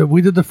smart. That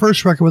we did the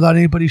first record without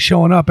anybody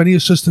showing up, any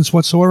assistance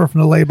whatsoever from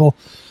the label.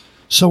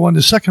 So when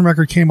the second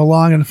record came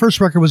along, and the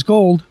first record was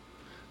gold,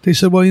 they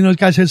said, well, the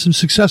guys had some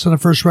success on the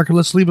first record.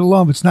 Let's leave it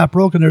alone. If it's not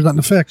broken, there's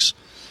nothing to fix.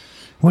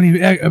 When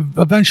he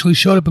eventually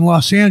showed up in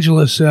Los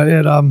Angeles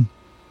at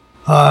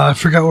I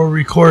forgot where we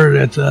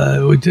recorded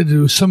it. We did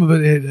do some of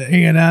it at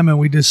A&M, and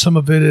we did some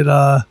of it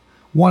at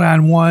One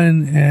on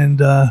One.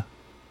 And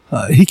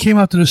he came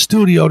out to the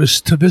studio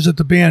to visit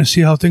the band and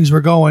see how things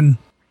were going.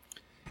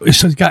 He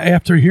said,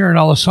 after hearing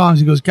all the songs,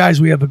 he goes,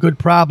 "Guys, we have a good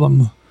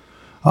problem.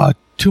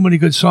 Too many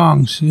good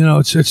songs.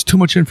 It's too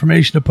much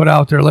information to put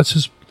out there. Let's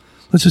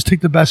just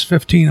take the best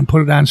 15 and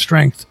put it on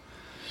Strength.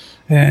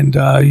 And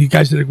you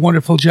guys did a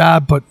wonderful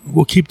job, but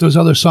we'll keep those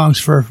other songs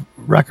for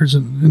records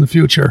in the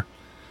future."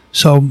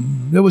 So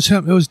it was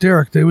him. It was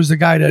Derek. It was the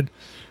guy that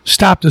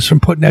stopped us from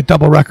putting that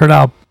double record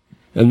out.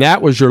 And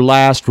that was your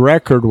last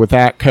record with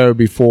Atco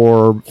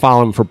before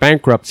filing for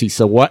bankruptcy.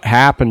 So what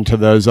happened to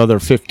those other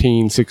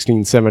 15,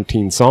 16,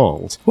 17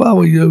 songs? Well,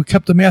 we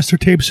kept the master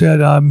tapes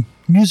at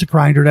Music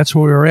Grinder. That's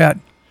where we were at.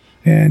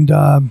 And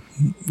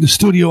the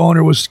studio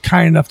owner was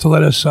kind enough to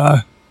let us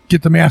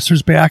get the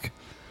masters back.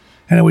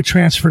 And then we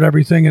transferred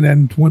everything and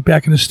then went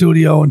back in the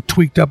studio and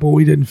tweaked up what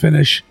we didn't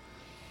finish,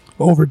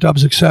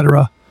 overdubs,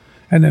 etc.,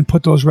 and then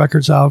put those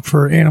records out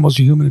for Animals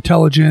of Human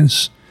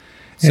Intelligence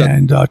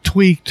and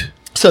tweaked.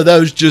 So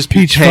those just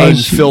became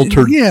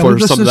filtered for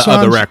some of the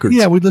other records.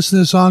 Yeah, we'd listen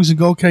to the songs and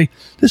go, okay,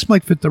 this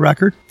might fit the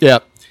record. Yeah.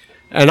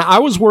 And I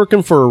was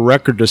working for a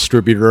record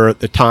distributor at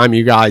the time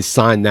you guys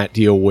signed that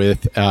deal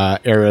with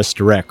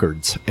Arista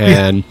Records.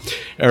 And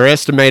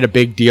Arista made a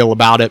big deal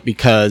about it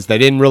because they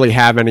didn't really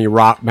have any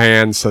rock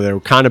bands, so they were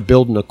kind of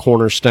building a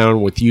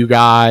cornerstone with you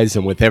guys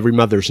and with Every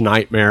Mother's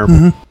Nightmare.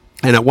 Mm-hmm.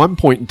 And at one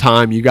point in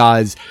time, you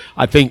guys,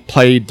 I think,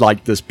 played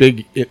like this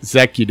big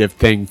executive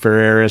thing for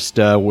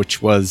Arista,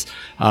 which was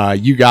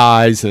you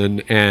guys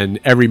and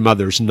Every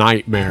Mother's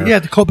Nightmare. Yeah,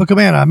 the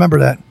Copacabana. I remember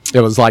that.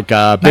 It was like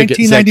a big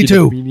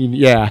 1992. Meeting.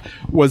 Yeah.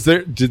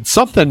 Did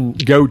something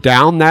go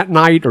down that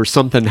night or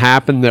something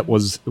happen that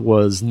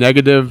was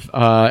negative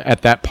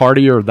at that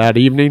party or that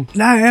evening?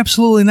 No,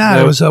 absolutely not.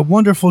 No. It was a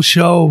wonderful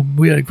show.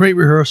 We had a great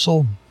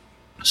rehearsal.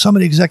 Some of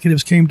the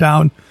executives came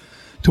down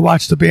to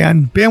watch the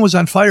band. Band was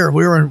on fire.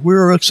 We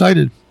were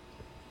excited.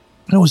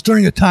 And it was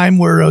during a time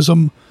where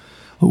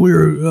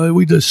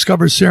we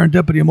discovered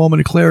serendipity, a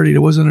moment of clarity.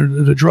 There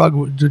wasn't the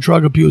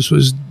drug abuse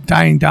was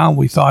dying down.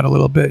 We thought a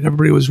little bit.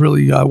 Everybody was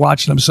really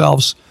watching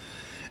themselves,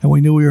 and we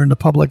knew we were in the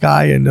public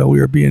eye, and we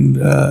were being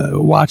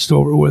watched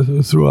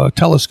over through a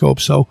telescope.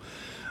 So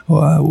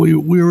we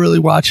were really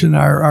watching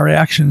our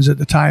actions at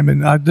the time,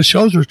 and the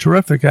shows were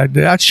terrific.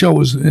 That show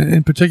was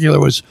in particular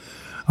was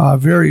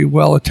very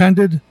well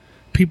attended.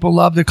 People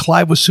loved it.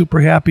 Clive was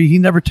super happy. He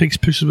never takes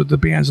pictures with the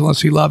bands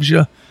unless he loves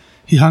you.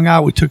 He hung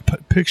out. We took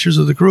pictures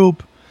of the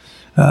group.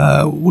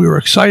 We were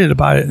excited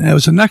about it. And it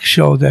was the next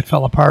show that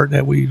fell apart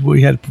that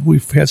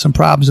we've had some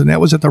problems, and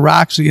that was at the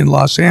Roxy in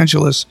Los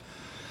Angeles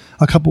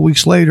a couple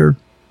weeks later.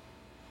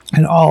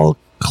 And all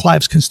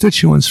Clive's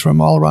constituents from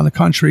all around the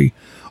country,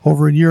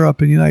 over in Europe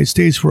and the United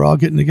States, were all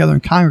getting together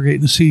and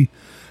congregating to see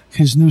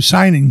his new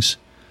signings.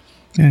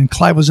 And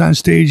Clive was on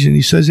stage, and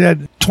he says, at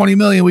 $20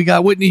 million, we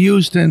got Whitney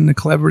Houston. And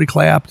everybody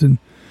clapped. And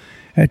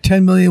at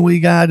 $10 million, we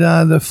got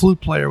the flute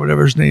player,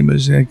 whatever his name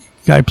is. That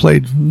guy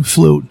played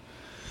flute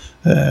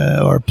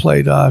or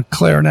played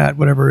clarinet,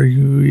 whatever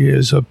he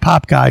is, a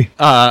pop guy.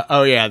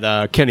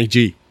 The Kenny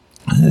G.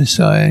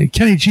 So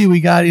Kenny G, we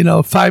got,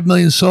 $5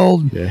 million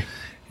sold. Yeah.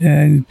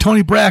 And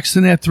Tony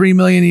Braxton at $3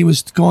 million, he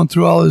was going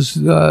through all his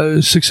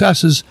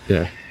successes.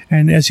 Yeah.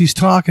 And as he's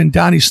talking,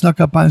 Donnie snuck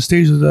up on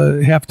stage with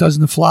a half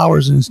dozen of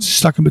flowers and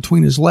stuck them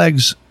between his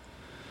legs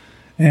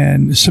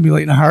and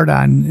simulating a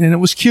hard-on. And it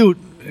was cute.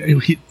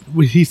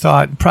 He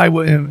thought,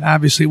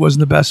 obviously it wasn't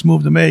the best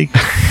move to make.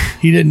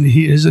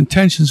 His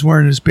intentions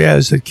weren't as bad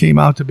as it came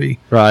out to be.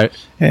 Right.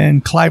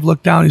 And Clive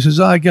looked down. He says,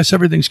 I guess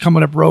everything's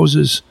coming up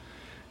roses.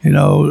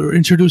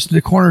 Introduced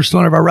the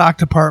cornerstone of our rock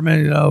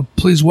department.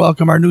 Please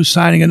welcome our new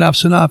signing,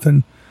 Enuff's Enough.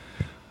 And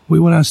we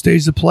went on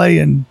stage to play,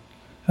 and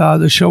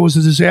the show was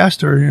a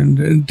disaster, and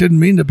it didn't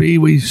mean to be.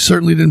 We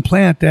certainly didn't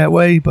plan it that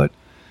way, but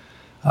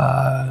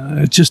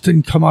it just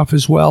didn't come off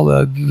as well.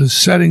 The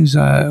settings,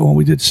 when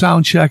we did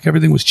sound check,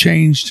 everything was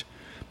changed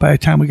by the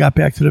time we got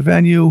back to the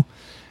venue.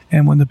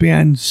 And when the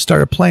band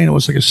started playing, it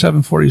was like a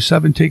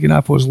 747 taking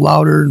off. It was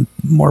louder and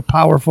more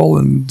powerful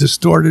and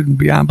distorted and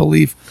beyond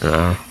belief.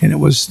 And it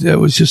was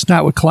just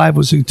not what Clive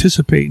was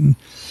anticipating.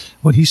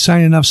 When he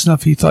signed Enuff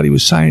Snuff, he thought he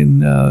was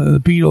signing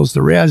the Beatles,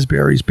 the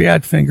Raspberries,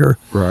 Badfinger.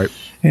 Right.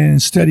 And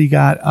instead he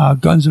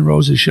got Guns N'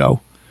 Roses show.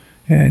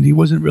 And he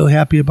wasn't really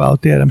happy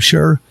about that, I'm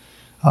sure.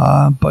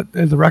 But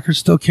the record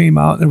still came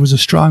out. It was a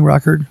strong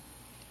record.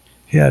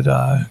 He had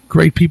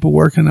great people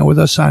working with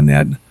us on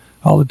that.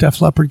 All the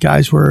Def Leppard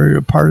guys were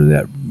a part of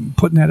that,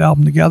 putting that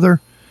album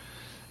together.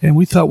 And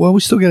we thought, well, we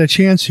still got a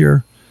chance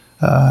here.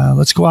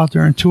 Let's go out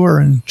there and tour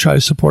and try to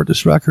support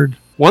this record.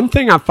 One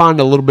thing I find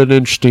a little bit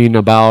interesting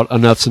about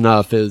Enuff's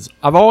Enough is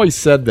I've always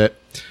said that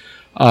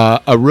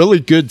a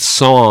really good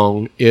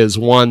song is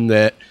one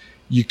that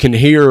you can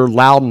hear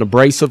loud and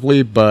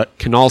abrasively, but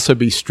can also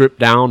be stripped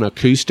down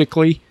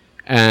acoustically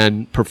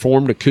and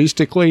performed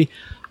acoustically.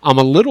 I'm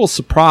a little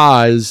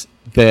surprised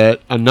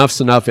that Enuff's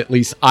Enough, at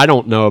least I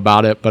don't know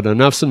about it, but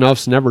Enuff's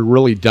Enough's never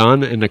really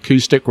done an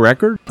acoustic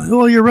record.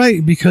 Well, you're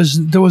right,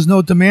 because there was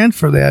no demand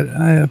for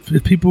that.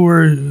 If people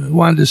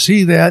wanted to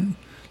see that,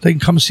 they can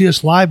come see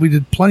us live. We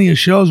did plenty of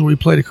shows where we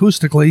played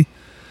acoustically,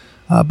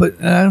 but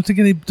I don't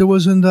think there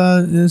wasn't.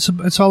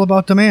 It's all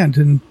about demand,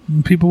 and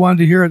people wanted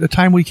to hear it. At the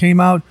time we came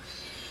out,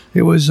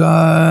 it was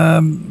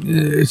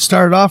it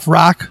started off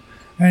rock,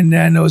 and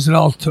then there was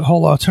a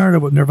whole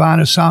alternative with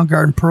Nirvana,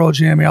 Soundgarden, Pearl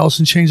Jam, Alice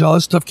in Chains. All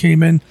this stuff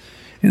came in,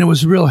 and it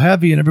was real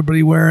heavy, and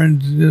everybody wearing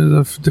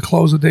the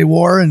clothes that they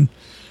wore, and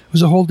it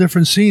was a whole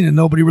different scene, and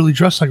nobody really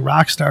dressed like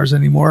rock stars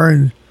anymore,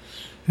 and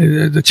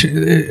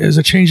as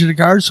a change of the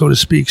guard, so to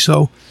speak.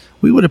 So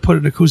we would have put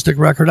an acoustic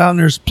record out, and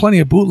there's plenty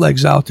of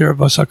bootlegs out there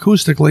of us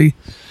acoustically,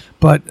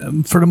 but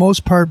for the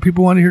most part,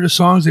 people want to hear the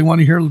songs, they want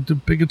to hear the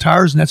big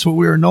guitars, and that's what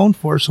we were known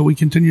for, so we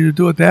continue to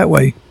do it that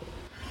way.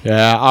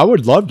 Yeah, I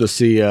would love to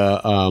see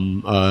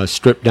a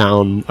stripped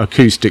down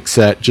acoustic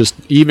set, just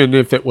even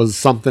if it was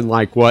something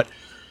like what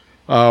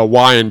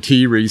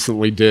Y&T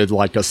recently did,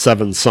 like a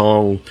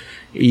 7-song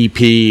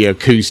EP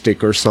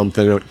acoustic or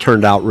something. It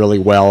turned out really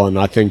well, and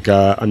I think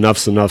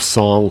Enuff's Enough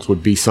songs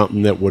would be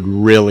something that would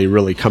really,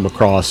 really come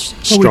across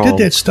strong. Well, we did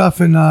that stuff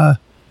in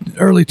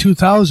early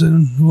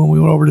 2000 when we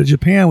went over to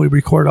Japan. We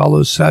recorded all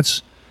those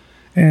sets,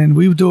 and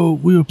we would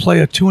play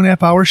a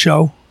 2.5-hour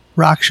show,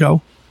 rock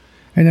show,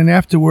 and then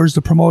afterwards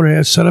the promoter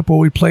had set up where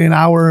we play an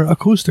hour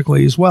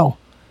acoustically as well.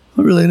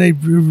 Really, they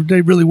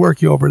really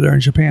work you over there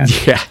in Japan.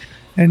 Yeah.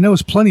 And there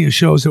was plenty of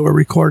shows that were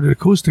recorded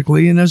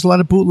acoustically, and there's a lot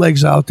of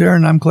bootlegs out there,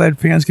 and I'm glad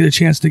fans get a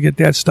chance to get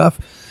that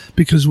stuff,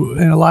 because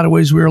in a lot of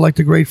ways we were like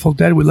the Grateful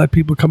Dead. We let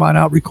people come on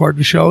out, record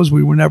the shows.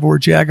 We never were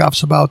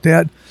jagoffs about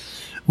that.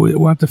 We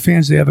want the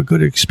fans to have a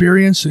good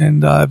experience,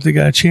 and if they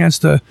got a chance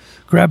to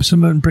grab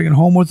some and bring it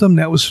home with them,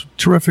 that was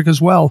terrific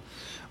as well.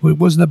 It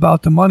wasn't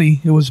about the money.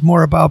 It was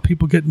more about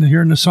people getting to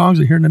hearing the songs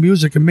and hearing the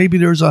music, and maybe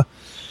there's a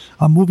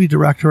movie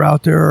director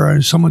out there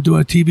or someone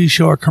doing a TV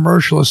show or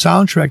commercial, a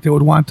soundtrack that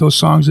would want those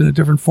songs in a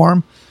different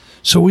form.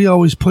 So we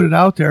always put it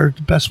out there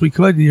the best we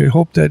could, and you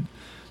hope that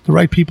the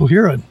right people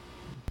hear it.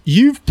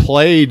 You've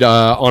played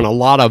on a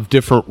lot of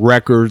different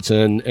records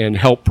and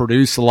helped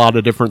produce a lot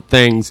of different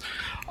things.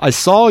 I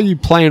saw you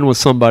playing with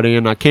somebody,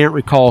 and I can't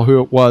recall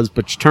who it was,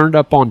 but you turned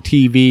up on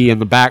TV in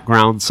the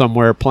background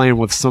somewhere playing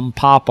with some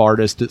pop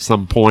artist at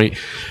some point.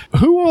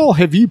 Who all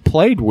have you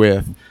played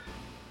with?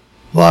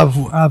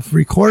 Well, I've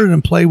recorded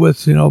and played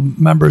with,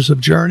 members of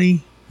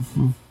Journey,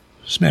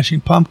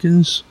 Smashing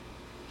Pumpkins,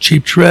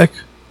 Cheap Trick,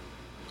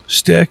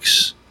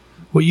 Styx.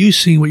 What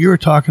you were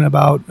talking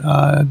about,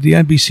 the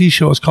NBC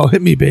show is called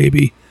Hit Me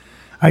Baby.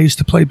 I used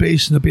to play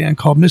bass in a band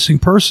called Missing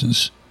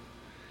Persons.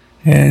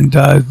 And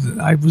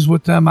I was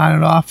with them on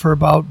and off for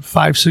about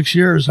 5-6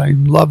 years. I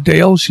love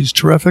Dale. She's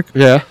terrific.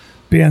 Yeah.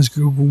 Band's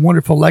a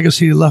wonderful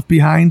legacy they left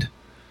behind.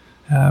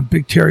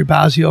 Big Terry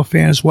Bozzio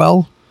fan as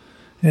well.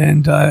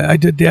 And I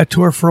did that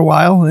tour for a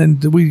while,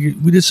 and we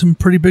did some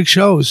pretty big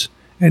shows.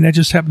 And that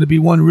just happened to be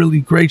one really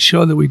great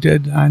show that we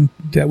did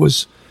that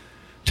was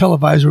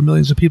televised where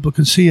millions of people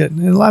can see it.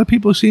 And a lot of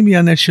people see me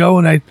on that show,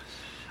 and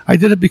I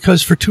did it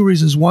because for 2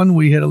 reasons. One,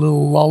 we had a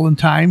little lull in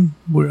time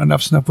where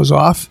Enuff Snuff was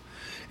off.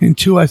 And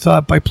 2, I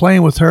thought by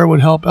playing with her would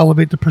help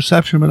elevate the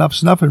perception of Enuff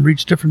Snuff and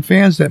reach different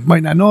fans that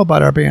might not know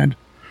about our band.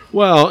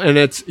 Well, and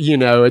it's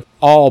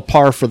all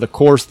par for the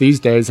course these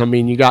days. I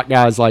mean, you got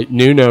guys like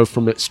Nuno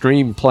from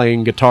Extreme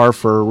playing guitar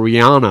for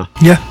Rihanna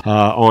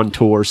on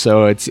tour.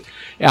 So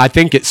I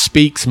think it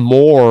speaks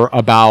more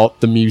about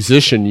the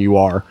musician you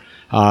are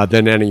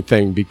than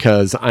anything,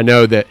 because I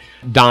know that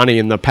Donnie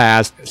in the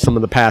past, some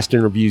of the past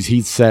interviews,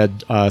 he's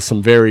said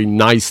some very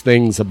nice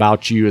things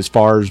about you as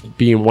far as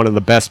being one of the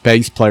best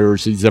bass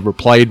players he's ever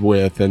played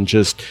with, and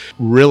just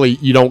really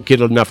you don't get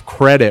enough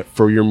credit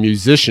for your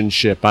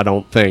musicianship, I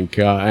don't think,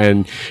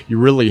 and you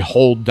really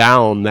hold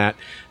down that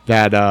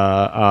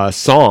that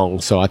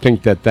song. So I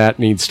think that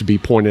needs to be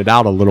pointed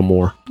out a little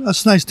more.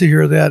 That's nice to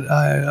hear that.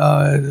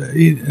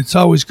 It's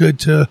always good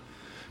to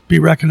be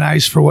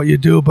recognized for what you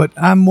do, but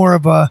I'm more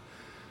of a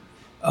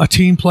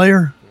team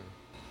player,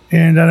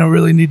 and I don't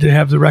really need to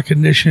have the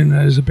recognition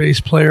as a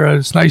bass player.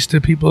 It's nice to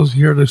people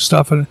hear the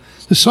stuff, and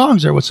the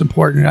songs are what's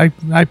important.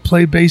 I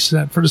play bass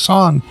for the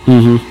song,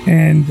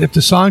 and if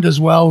the song does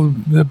well,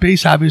 the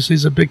bass obviously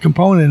is a big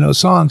component in those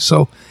songs.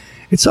 So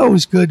it's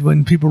always good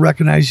when people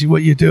recognize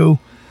what you do.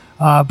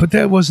 But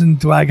that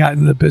wasn't why I got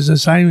into the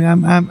business. I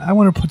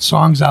want to put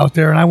songs out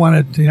there, and I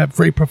want to have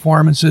great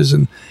performances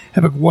and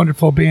have a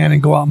wonderful band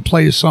and go out and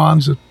play the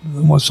songs.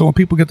 So when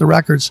people get the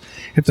records,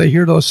 if they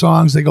hear those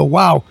songs, they go,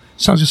 wow,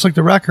 sounds just like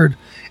the record.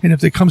 And if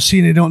they come see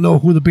and they don't know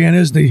who the band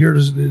is, they hear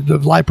the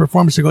live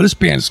performance, they go, this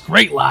band is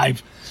great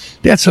live.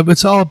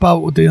 It's all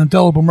about the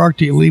indelible mark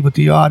that you leave with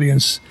the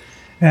audience,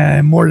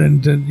 and more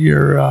than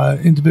your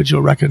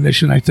individual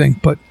recognition, I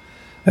think. But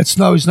it's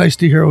always nice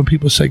to hear when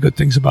people say good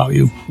things about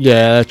you.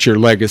 Yeah, that's your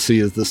legacy,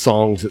 is the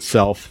songs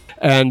itself.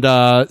 And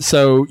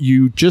so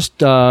you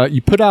just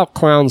you put out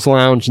Clowns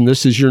Lounge, and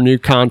this is your new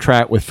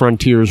contract with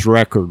Frontiers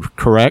Record,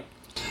 correct?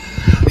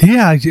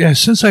 Yeah.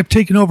 Since I've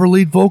taken over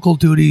lead vocal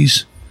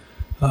duties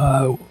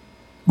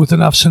with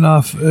Enuff's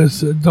Enough,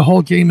 the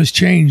whole game has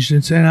changed,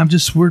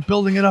 and we're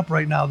building it up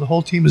right now. The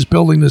whole team is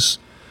building this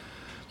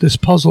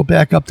puzzle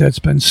back up that's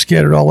been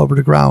scattered all over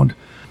the ground.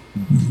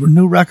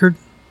 New record,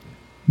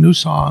 new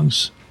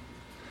songs,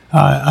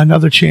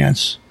 another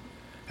chance,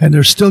 and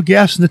there's still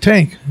gas in the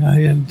tank,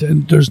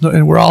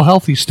 and we're all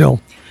healthy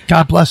still.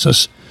 God bless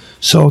us.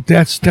 So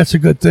that's a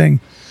good thing.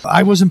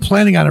 I wasn't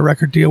planning on a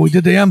record deal. We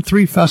did the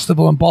M3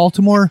 Festival in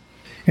Baltimore,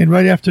 and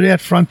right after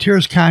that,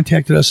 Frontiers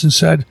contacted us and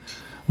said,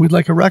 we'd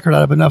like a record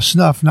out of Enuff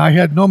Snuff. Now, I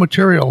had no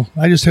material.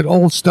 I just had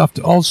old stuff,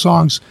 old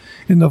songs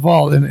in the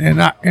vault, and an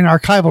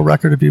archival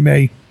record, if you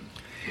may.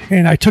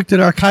 And I took that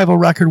archival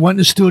record, went in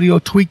the studio,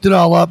 tweaked it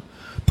all up,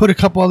 put a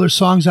couple other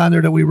songs on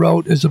there that we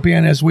wrote as a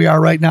band as we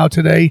are right now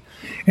today,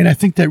 and I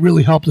think that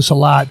really helped us a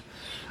lot.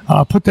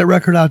 Put that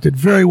record out, did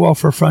very well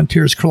for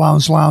Frontiers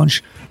Clowns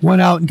Lounge.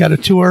 Went out and got a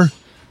tour,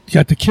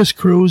 got the Kiss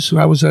Cruise.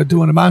 I was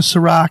doing a Monster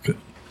Rock,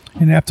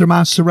 and after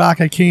Monster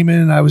Rock, I came in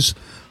and I was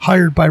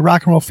hired by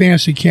Rock and Roll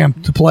Fantasy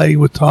Camp to play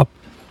with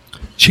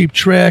Cheap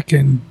Trick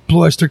and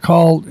Blue Oyster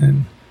Cult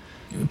and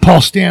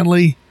Paul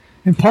Stanley.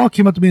 And Paul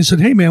came up to me and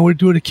said, hey, man, we're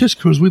doing a Kiss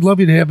Cruise. We'd love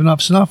you to have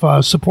Enuff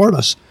Snuff support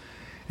us.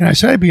 And I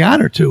said, I'd be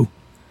honored to. And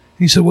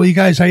he said, well, you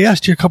guys, I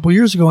asked you a couple of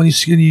years ago,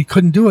 and you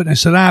couldn't do it. And I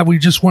said, we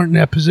just weren't in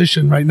that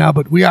position right now,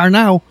 but we are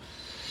now.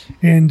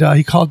 And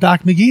he called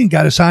Doc McGee and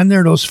got us on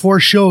there. Those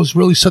 4 shows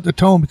really set the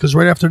tone, because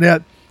right after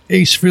that,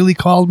 Ace Frehley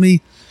called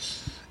me,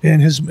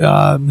 and his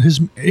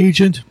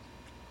agent, a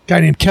guy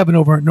named Kevin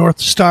over at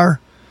North Star,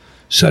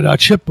 said,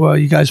 Chip,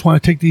 you guys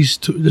want to take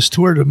this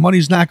tour? The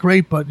money's not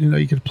great, but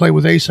you could play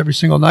with Ace every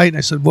single night. And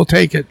I said, we'll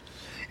take it.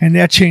 And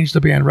that changed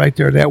the band right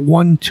there. That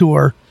one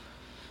tour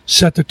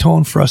set the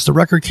tone for us. The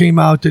record came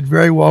out, did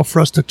very well for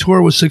us. The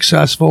tour was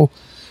successful.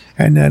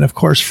 And then, of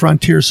course,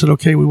 Frontier said,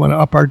 okay, we want to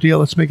up our deal.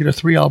 Let's make it a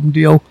 3-album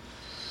deal.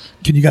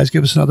 Can you guys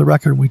give us another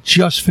record? And we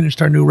just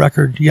finished our new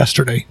record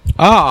yesterday.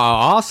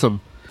 Ah, awesome.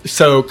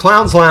 So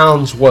Clowns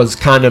Lounge was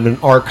kind of an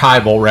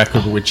archival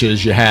record, which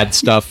is you had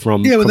stuff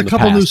from with a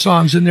couple new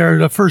songs in there.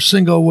 The first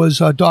single was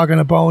Dog on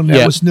a Bone.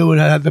 That was new,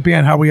 and had the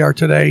band How We Are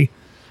Today.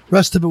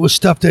 Rest of it was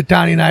stuff that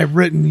Donnie and I have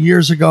written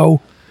years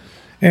ago,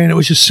 and it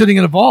was just sitting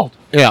in a vault.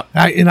 Yeah.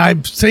 I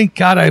thank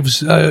God I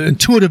was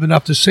intuitive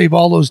enough to save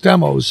all those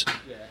demos.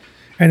 Yeah.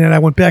 And then I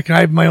went back, and I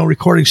have my own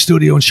recording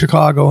studio in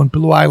Chicago and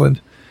Blue Island.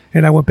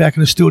 And I went back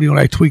in the studio, and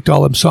I tweaked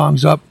all them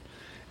songs up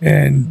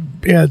and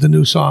added the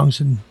new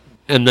songs.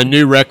 And the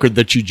new record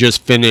that you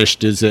just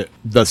finished, is it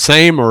the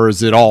same, or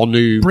is it all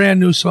new? Brand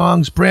new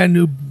songs, brand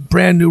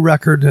new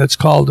record. That's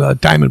called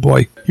Diamond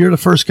Boy. You're the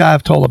first guy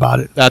I've told about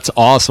it. That's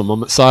awesome.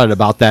 I'm excited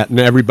about that. And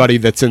everybody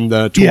that's in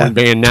the touring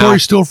band now. Tori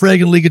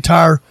Stolfragan, lead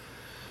guitar.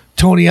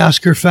 Tony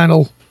Oscar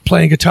Fennell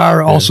playing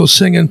guitar, also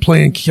singing,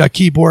 playing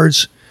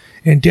keyboards.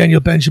 And Daniel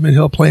Benjamin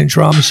Hill playing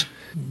drums.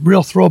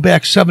 Real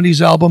throwback 70s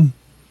album.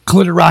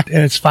 Glitter rock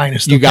at its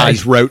finest. You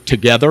guys wrote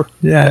together?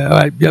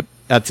 Yeah, yep.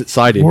 That's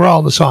exciting. We're all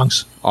in the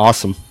songs.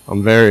 Awesome.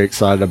 I'm very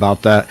excited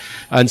about that.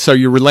 And so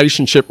your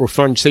relationship with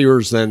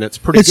Frontiers, then, it's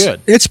pretty good.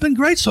 It's been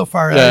great so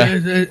far.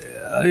 Yeah.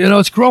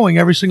 It's growing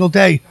every single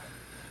day.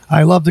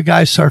 I love the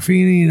guys,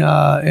 Sarfini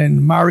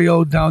and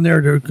Mario down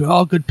there. They're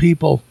all good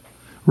people.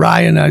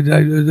 Ryan,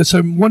 it's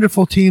a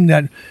wonderful team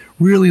that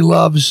really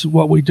loves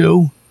what we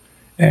do.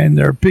 And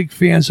they're big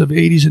fans of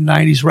 80s and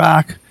 90s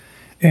rock.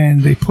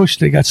 And they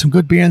got some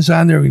good bands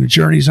on there.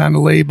 Journey's on the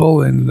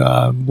label, and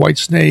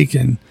Whitesnake,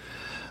 and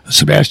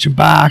Sebastian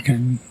Bach,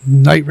 and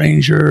Night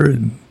Ranger,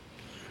 and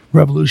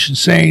Revolution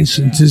Saints,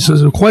 and this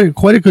is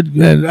quite a good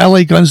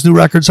LA Guns new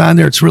records on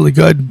there. It's really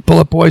good.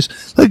 Bullet Boys,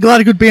 like a lot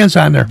of good bands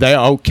on there.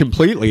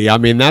 Completely. I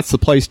mean, that's the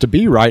place to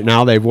be right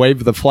now. They've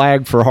waved the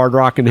flag for hard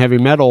rock and heavy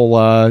metal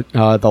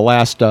the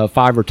last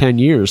 5 or 10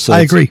 years. So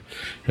I agree.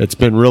 It's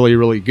been really,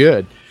 really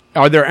good.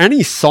 Are there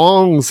any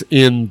songs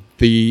in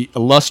the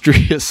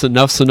illustrious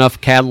Enough's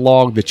Enough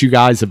catalog that you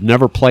guys have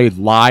never played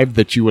live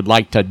that you would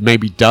like to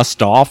maybe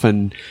dust off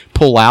and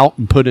pull out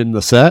and put in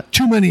the set?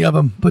 Too many of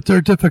them, but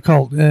they're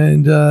difficult,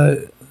 and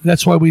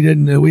that's why we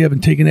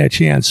haven't taken that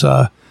chance.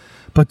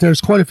 But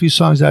there's quite a few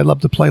songs that I'd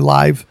love to play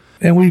live,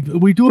 and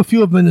we do a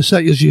few of them in the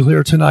set as you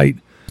hear tonight,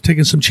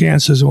 taking some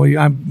chances.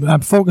 And I'm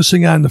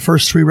focusing on the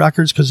first 3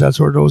 records because those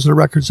are the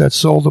records that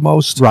sold the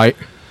most. Right.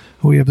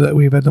 We've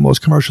had the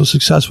most commercial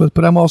success with,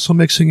 but I'm also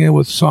mixing in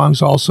with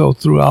songs also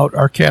throughout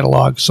our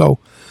catalog. So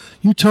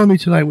you tell me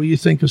tonight what you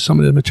think of some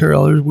of the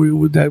material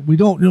that we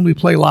don't normally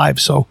play live.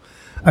 So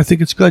I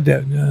think it's good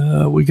that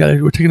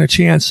we're taking a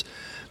chance.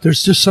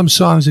 There's just some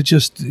songs that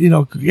just,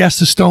 ask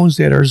the Stones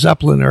that, or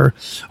Zeppelin or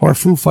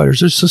Foo Fighters.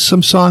 There's just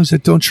some songs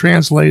that don't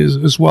translate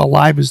as well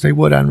live as they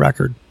would on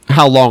record.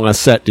 How long a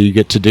set do you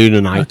get to do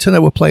tonight? Tonight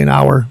we'll play an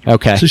hour.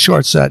 Okay. It's a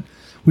short set.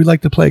 We'd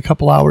like to play a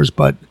couple hours,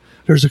 but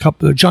there's a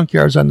couple of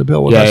junkyards on the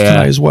bill with us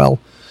tonight as well.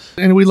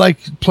 And we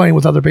like playing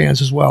with other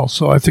bands as well.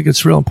 So I think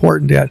it's real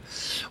important that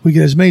we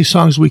get as many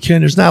songs as we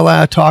can. There's not a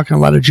lot of talking, a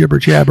lot of jibber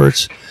jabber.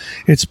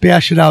 It's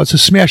bash it out. It's a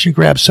smash and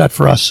grab set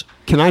for us.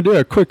 Can I do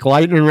a quick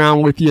lightning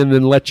round with you and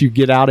then let you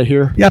get out of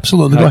here? Yeah,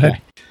 absolutely. Go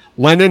ahead.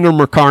 Lennon or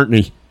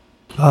McCartney?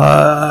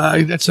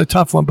 That's a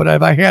tough one, but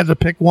if I had to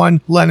pick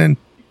one, Lennon.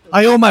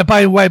 I owe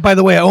by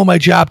the way, I owe my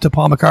job to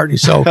Paul McCartney.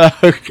 So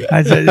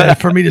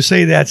for me to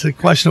say that's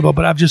questionable,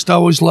 but I've just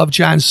always loved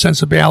John's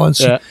sense of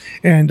balance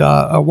and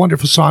a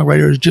wonderful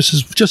songwriter,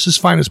 just as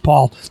fine as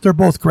Paul. They're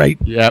both great.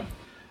 Yep.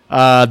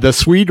 The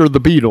Sweet or the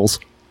Beatles?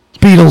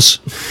 Beatles.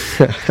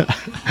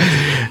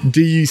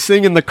 Do you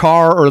sing in the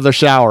car or the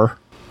shower?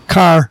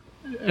 Car.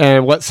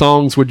 And what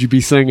songs would you be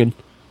singing?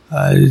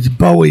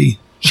 Bowie,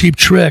 Cheap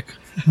Trick,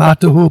 Mott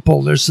the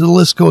Hoople. The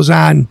list goes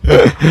on.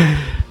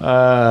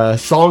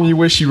 Song you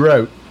wish you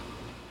wrote?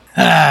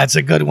 It's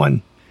a good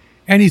one.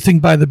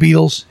 Anything by the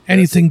Beatles,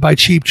 anything by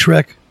Cheap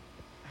Trick,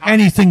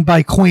 anything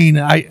by Queen.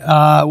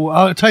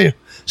 I'll tell you,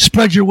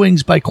 Spread Your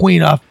Wings by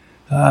Queen off.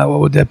 What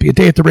would that be? A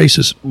Day at the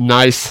Races.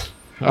 Nice.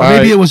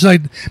 Maybe it was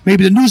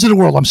maybe the News of the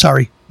World. I'm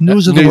sorry.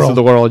 News of the World. News of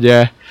the World,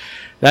 yeah.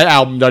 That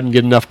album doesn't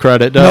get enough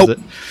credit, does it?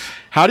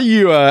 How do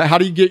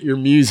you get your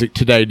music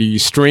today? Do you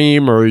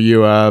stream, or are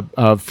you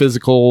a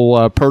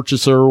physical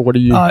purchaser? What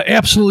do you?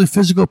 Absolutely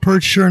physical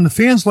purchaser, and the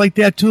fans like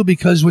that too,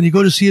 because when you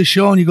go to see a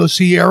show and you go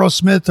see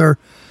Aerosmith or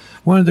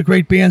one of the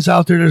great bands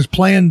out there that's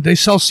playing, they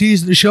sell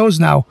CDs at the shows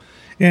now,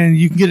 and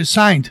you can get it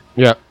signed.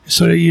 Yeah.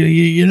 So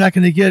you're not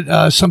going to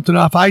get something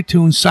off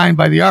iTunes signed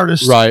by the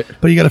artist, right?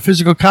 But you got a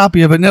physical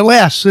copy of it, and it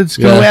lasts. It's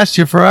going to last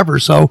you forever.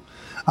 So.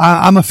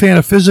 I'm a fan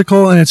of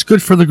physical, and it's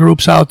good for the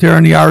groups out there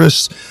and the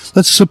artists.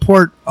 Let's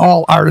support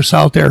all artists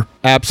out there.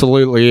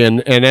 Absolutely.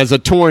 And as a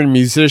touring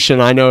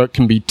musician, I know it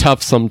can be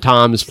tough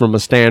sometimes from a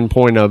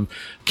standpoint of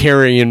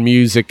carrying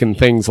music and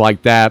things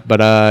like that, but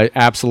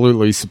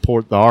absolutely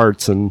support the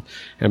arts and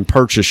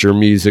purchase your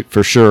music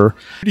for sure.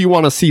 Who do you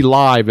want to see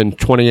live in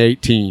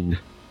 2018?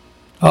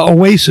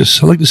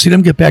 Oasis. I'd like to see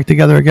them get back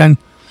together again.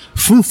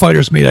 Foo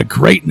Fighters made a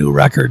great new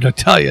record. I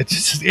tell you, it's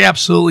just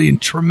absolutely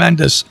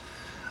tremendous.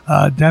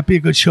 That'd be a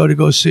good show to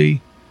go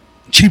see.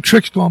 Cheap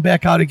Trick's going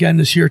back out again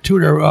this year, too.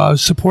 They're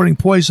supporting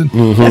Poison.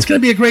 Mm-hmm. That's going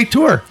to be a great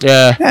tour.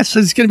 Yeah. It's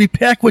going to be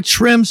packed with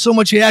trim, so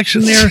much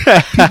action there.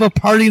 People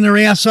partying their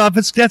ass off.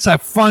 That's a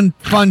fun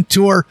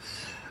tour.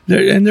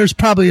 And there's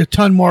probably a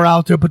ton more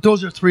out there, but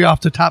those are 3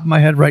 off the top of my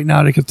head right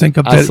now that I can think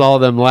of. I saw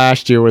them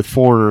last year with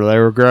Foreigner. They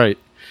were great.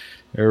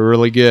 They were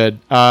really good.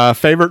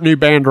 Favorite new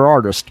band or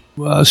artist?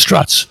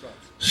 Struts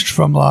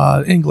from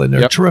England.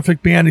 They're a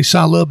terrific band. They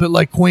sound a little bit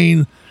like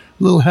Queen.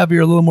 A little heavier,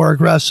 a little more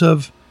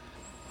aggressive.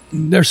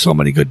 There's so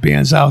many good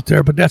bands out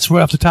there, but that's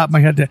right off the top of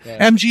my head.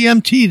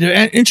 MGMT, they're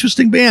an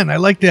interesting band. I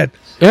like that.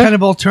 Yeah. Kind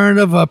of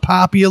alternative,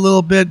 poppy a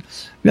little bit.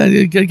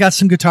 Got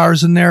some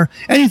guitars in there.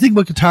 Anything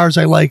but guitars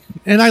I like.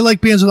 And I like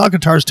bands without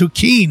guitars too.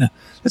 Keane,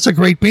 that's a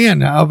great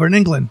band over in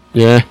England.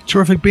 Yeah.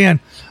 Terrific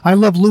band. I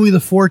love Louis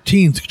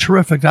XIV,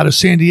 terrific, out of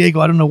San Diego.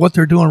 I don't know what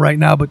they're doing right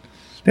now, but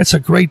that's a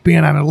great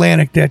band on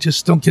Atlantic that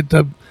just don't get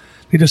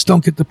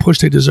the push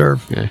they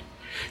deserve. Yeah.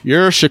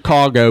 You're a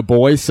Chicago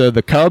boy, so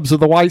the Cubs or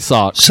the White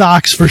Sox?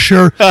 Sox, for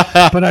sure.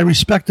 But I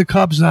respect the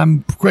Cubs, and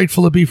I'm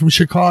grateful to be from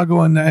Chicago,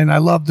 and I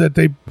love that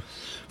they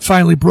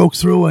finally broke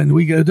through, and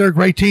they're a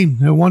great team.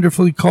 They're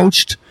wonderfully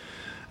coached,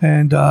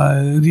 and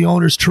the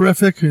owner's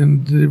terrific,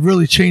 and they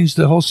really changed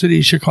the whole city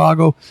of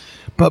Chicago.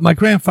 But my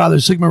grandfather,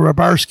 Zygmunt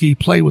Rabarski,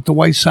 played with the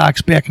White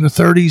Sox back in the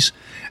 30s,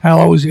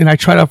 and I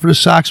tried out for the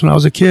Sox when I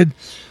was a kid,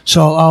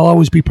 so I'll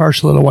always be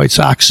partial to the White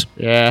Sox.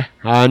 Yeah,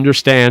 I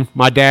understand.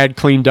 My dad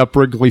cleaned up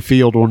Wrigley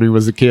Field when he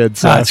was a kid.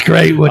 So that's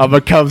great. I'm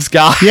a Cubs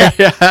guy. Yeah,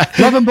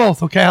 love them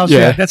both. Okay, how's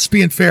that? That's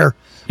being fair.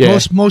 Yeah.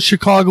 Most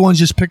Chicagoans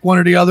just pick one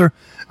or the other.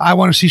 I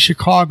want to see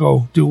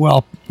Chicago do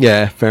well.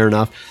 Yeah, fair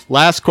enough.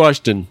 Last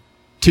question.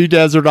 2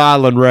 Desert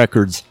Island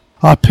records.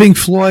 Pink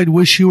Floyd,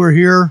 Wish You Were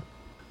Here.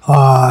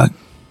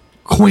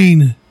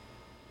 Queen,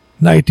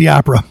 Night at the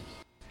Opera.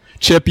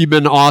 Chip, you've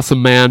been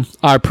awesome, man.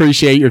 I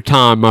appreciate your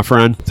time, my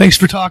friend. Thanks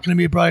for talking to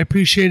me, bro. I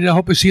appreciate it. I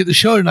hope I see you at the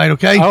show tonight,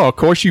 okay? Oh, of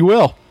course you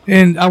will.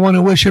 And I want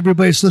to wish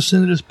everybody that's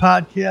listening to this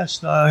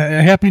podcast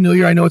a Happy New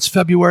Year. I know it's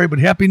February, but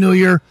Happy New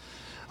Year.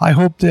 I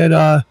hope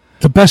that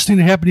the best thing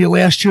that happened to you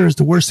last year is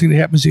the worst thing that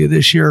happens to you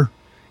this year.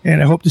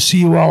 And I hope to see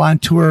you all on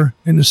tour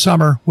in the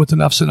summer with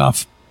Enough's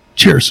Enough.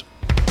 Cheers.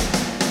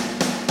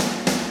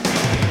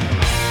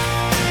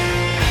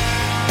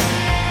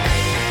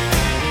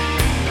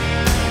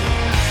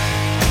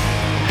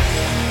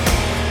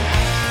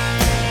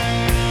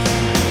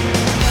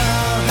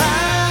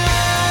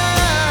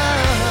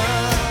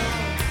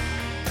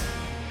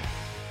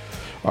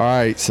 All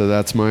right, so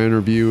that's my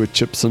interview with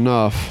Chips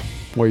Enuff.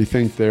 What do you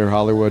think there,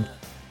 Hollywood?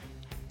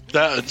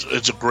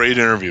 It's a great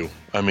interview.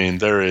 I mean,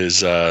 there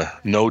is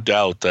no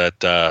doubt that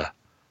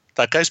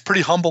that guy's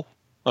pretty humble.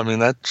 I mean,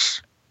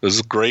 this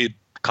is great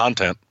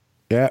content.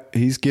 Yeah,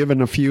 he's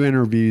given a few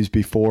interviews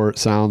before. It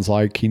sounds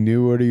like he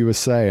knew what he was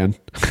saying.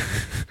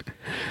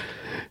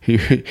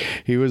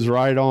 He was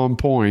right on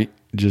point.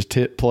 Just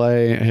hit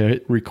play,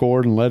 hit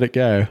record, and let it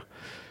go.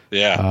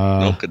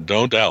 Yeah,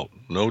 no doubt.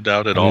 No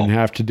doubt at all. Didn't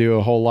have to do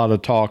a whole lot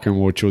of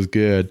talking, which was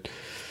good.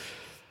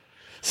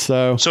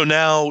 So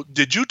now,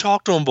 did you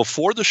talk to him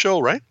before the show,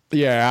 right?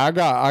 Yeah,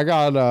 I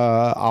got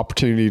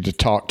opportunity to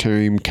talk to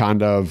him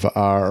kind of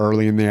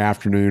early in the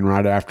afternoon,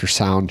 right after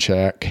sound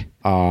check,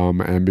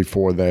 and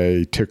before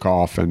they took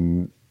off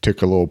and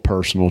took a little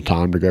personal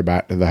time to go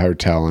back to the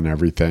hotel and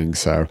everything.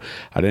 So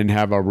I didn't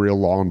have a real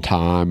long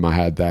time. I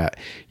had that,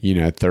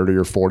 30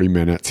 or 40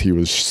 minutes. He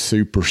was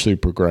super,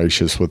 super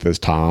gracious with his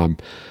time.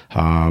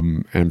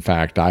 In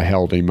fact, I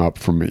held him up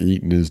from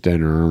eating his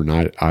dinner,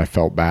 and I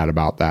felt bad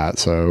about that.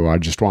 So I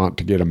just wanted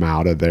to get him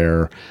out of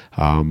there,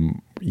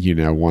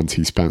 once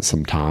he spent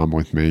some time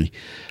with me,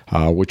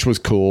 which was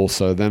cool.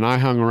 So then I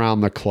hung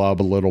around the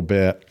club a little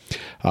bit,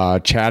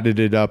 chatted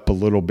it up a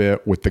little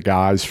bit with the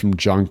guys from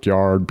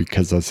Junkyard,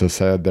 because as I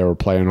said, they were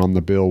playing on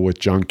the bill with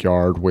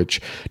Junkyard,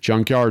 which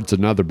Junkyard's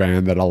another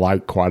band that I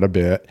like quite a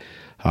bit.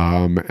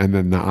 And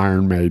then the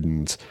Iron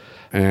Maidens.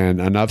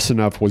 And Enough's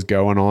Enough was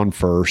going on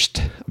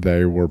first.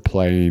 They were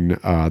playing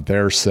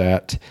their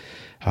set,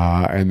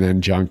 and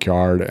then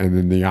Junkyard, and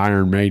then the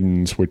Iron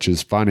Maidens, which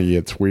is funny.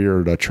 It's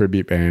weird. A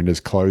tribute band is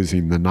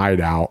closing the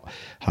night out,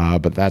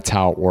 but that's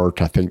how it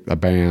worked. I think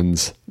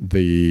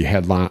the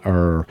headline,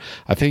 or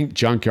I think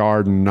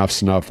Junkyard and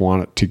Enough's Enough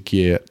wanted to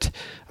get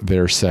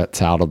their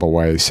sets out of the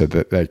way so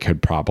that they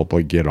could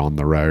probably get on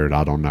the road.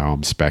 I don't know.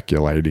 I'm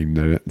speculating.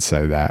 They didn't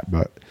say that,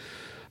 but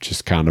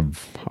just kind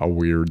of a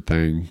weird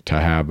thing to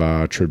have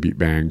a tribute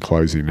band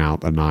closing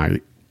out the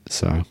night.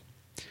 So,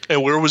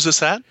 and where was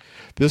this at?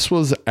 This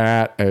was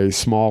at a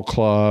small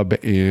club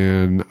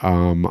in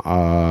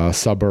a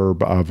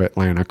suburb of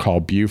Atlanta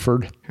called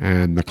Buford,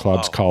 and the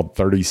club's called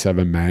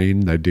 37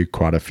 Main. They do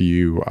quite a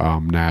few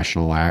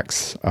national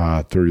acts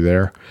through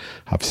there.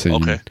 I've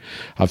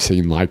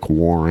seen like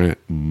Warrant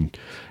and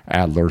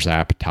Adler's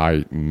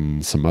Appetite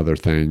and some other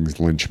things,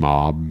 Lynch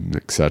Mob,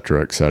 et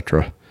cetera, et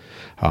cetera.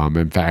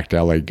 In fact,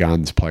 LA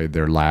Guns played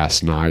there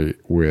last night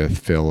with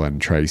Phil and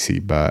Tracy,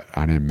 but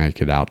I didn't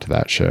make it out to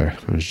that show.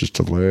 I was just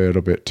a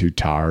little bit too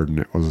tired, and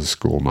it was a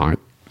school night.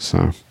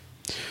 So,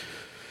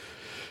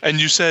 and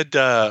you said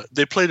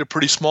they played a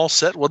pretty small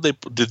set.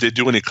 Did they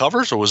do any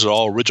covers, or was it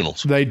all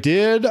originals? They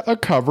did a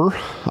cover.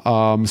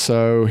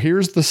 So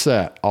here's the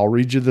set. I'll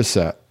read you the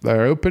set. They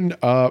opened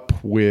up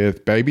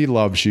with "Baby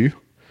Loves You,"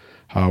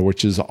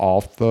 which is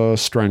off the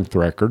Strength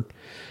record.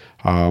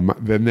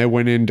 Then they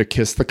went into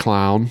Kiss the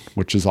Clown,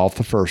 which is off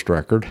the first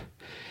record.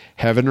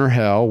 Heaven or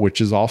Hell,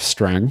 which is off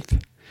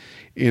Strength.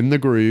 In the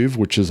Groove,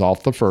 which is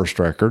off the first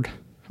record.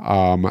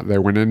 They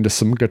went into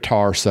some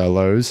guitar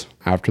solos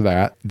after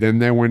that. Then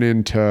they went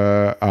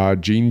into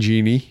Gene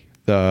Genie,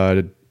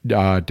 the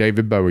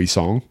David Bowie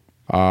song.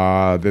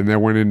 Then they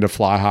went into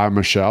Fly High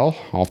Michelle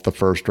off the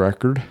first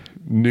record.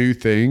 New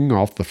Thing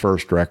off the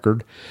first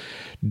record.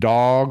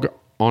 Dog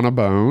on a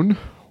Bone,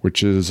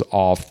 which is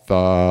off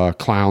the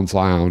Clown's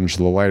Lounge,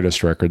 the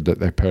latest record that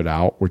they put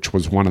out, which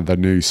was one of the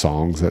new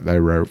songs that they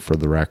wrote for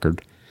the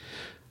record.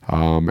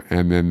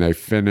 And then they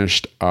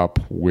finished up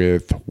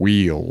with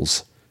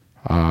Wheels,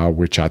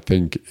 which I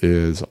think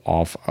is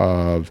off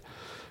of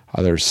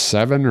either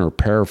Seven or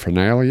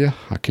Paraphernalia.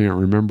 I can't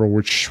remember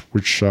which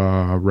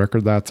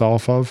record that's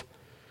off of.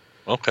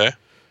 Okay.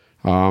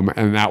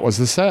 And that was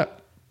the set,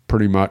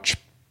 pretty much.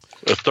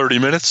 30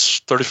 minutes,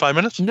 35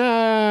 minutes?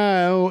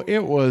 No,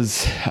 it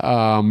was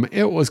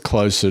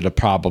closer to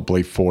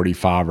probably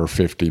 45 or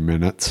 50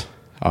 minutes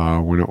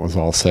when it was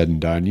all said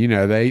and done.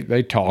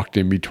 They talked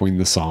in between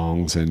the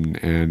songs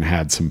and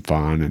had some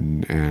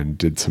fun and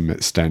did some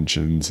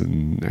extensions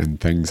and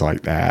things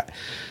like that.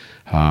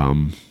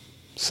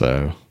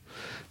 So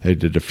they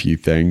did a few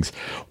things.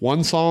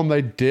 One song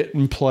they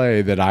didn't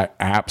play that I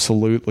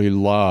absolutely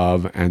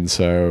love, and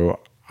so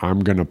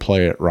I'm going to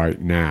play it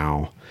right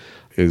now,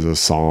 is a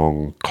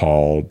song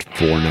called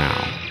For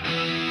Now.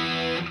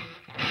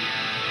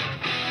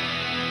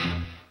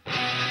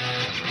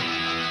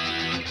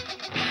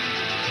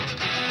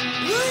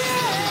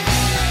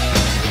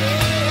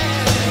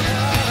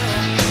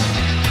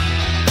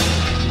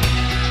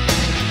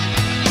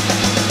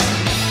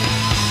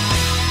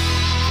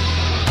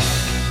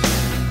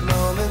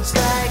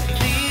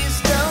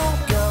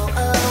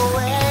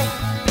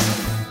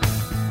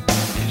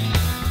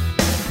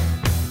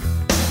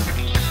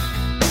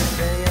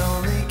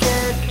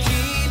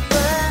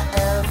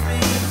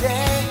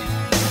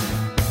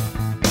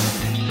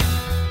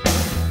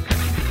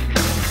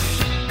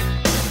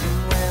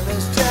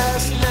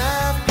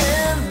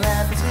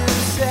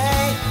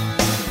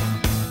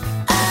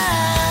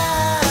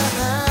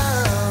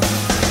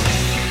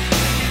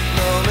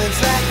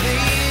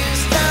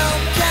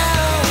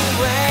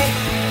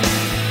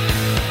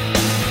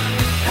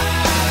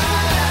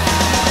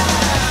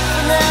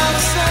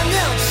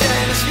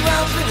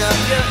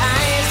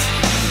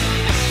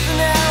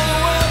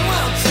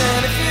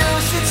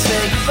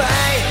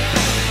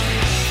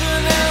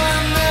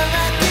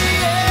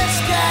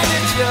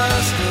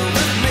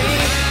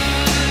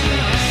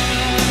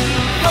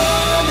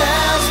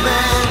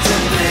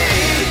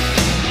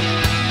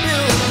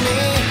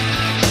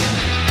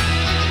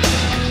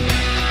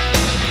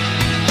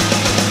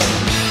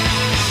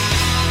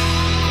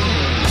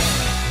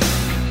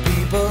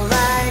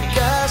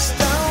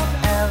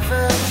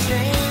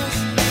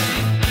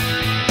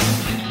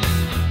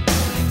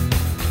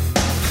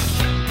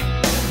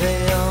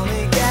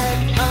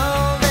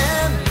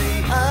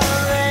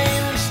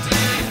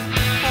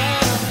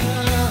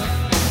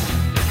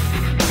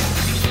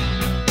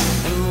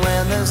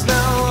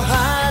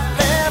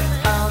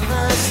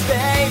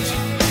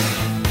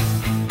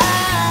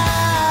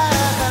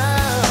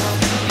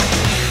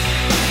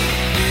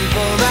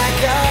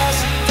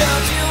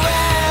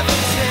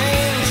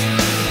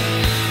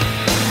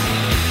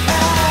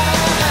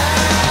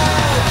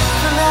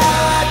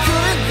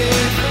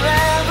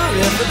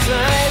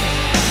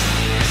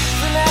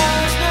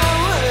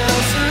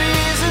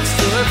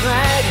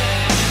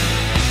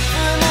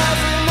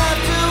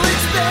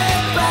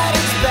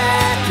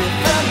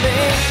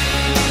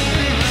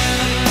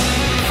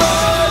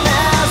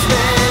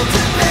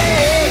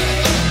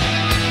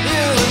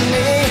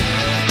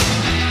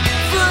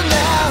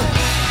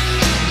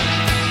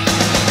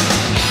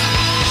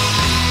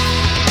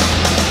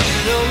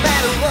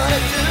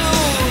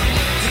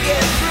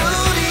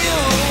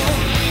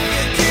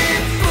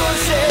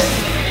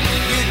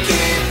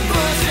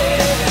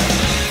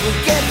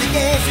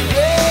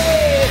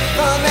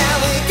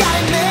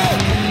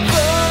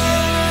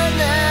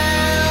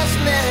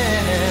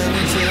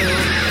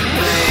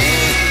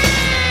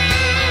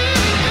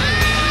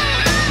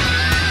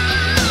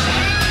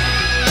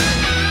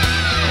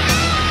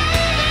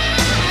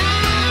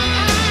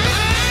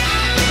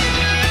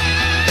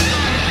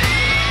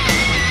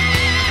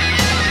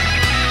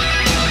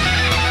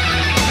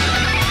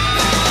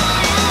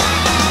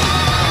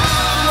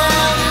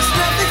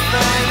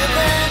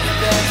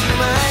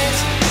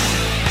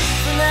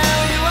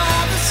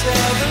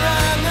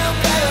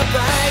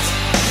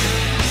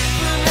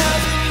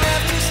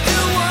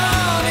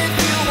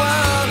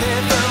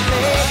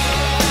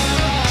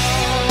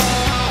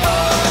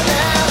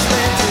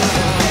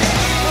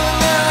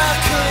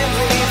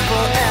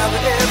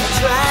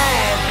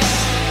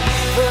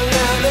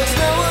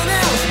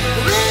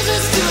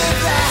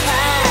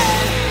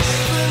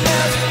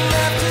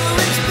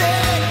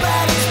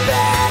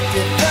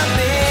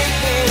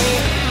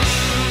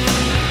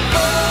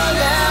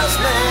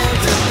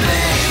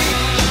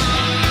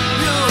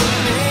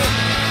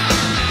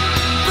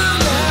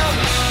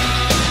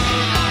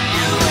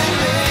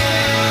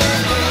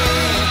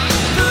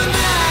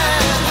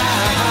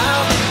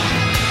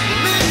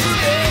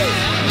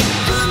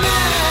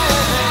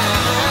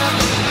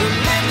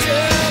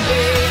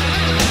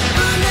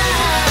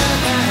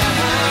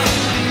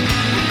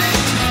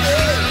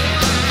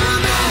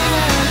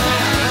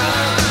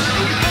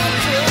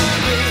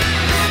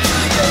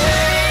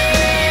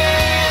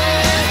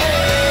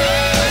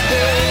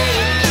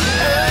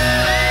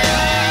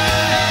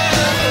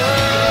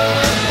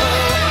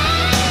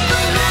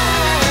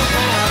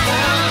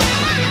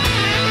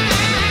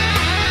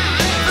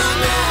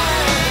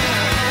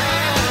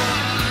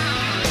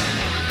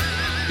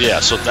 Yeah,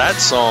 so that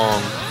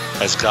song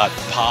has got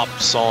pop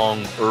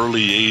song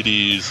early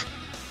 80s.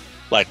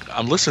 Like,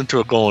 I'm listening to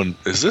it going,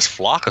 is this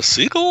Flock of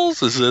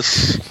Seagulls? Is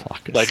this...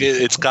 Like,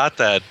 it's got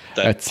that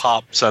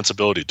pop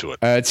sensibility to it.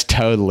 It's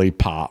totally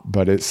pop,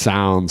 but it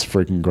sounds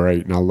freaking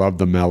great, and I love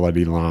the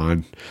melody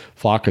line.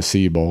 Flock of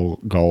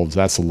Seagulls,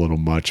 that's a little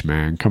much,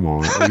 man. Come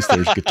on, at least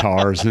there's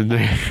guitars in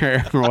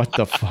there. What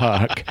the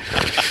fuck?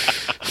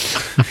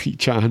 What are you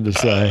trying to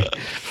say?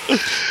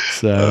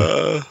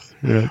 So,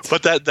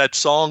 but that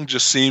song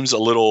just seems a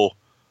little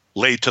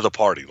late to the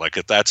party. Like,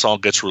 if that song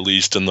gets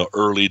released in the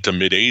early to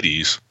mid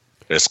 80s,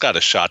 it's got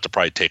a shot to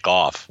probably take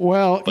off.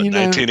 Well, but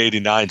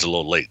 1989 is a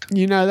little late.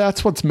 You know,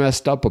 that's what's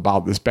messed up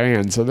about this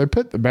band. So they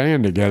put the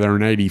band together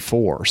in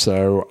 84.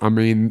 So, I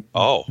mean,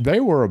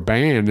 they were a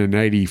band in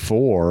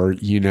 84.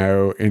 You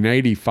know, in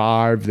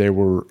 85, they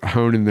were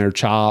honing their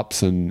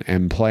chops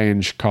and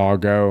playing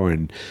Chicago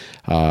and,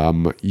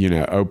 you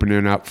know,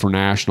 opening up for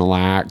national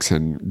acts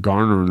and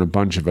garnering a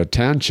bunch of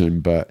attention.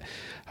 But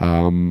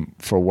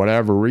for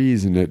whatever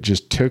reason, it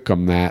just took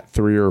them that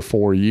 3 or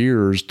 4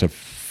 years to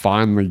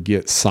finally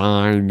get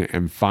signed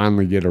and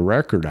finally get a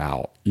record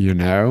out, you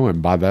know. And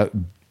by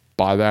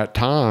that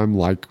time,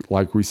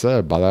 like we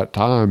said, by that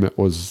time it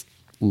was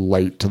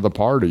late to the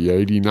party,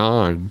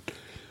 89.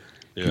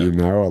 Yeah. You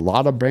know, a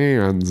lot of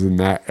bands in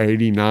that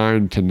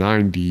 89 to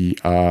 90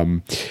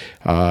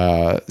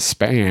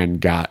 span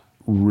got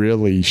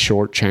really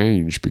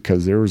shortchanged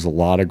because there was a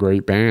lot of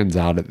great bands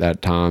out at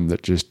that time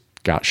that just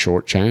got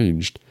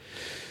shortchanged.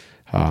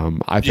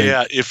 I think,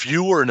 yeah, if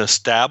you were an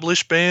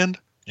established band,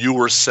 you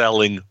were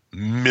selling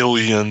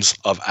millions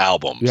of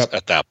albums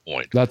at that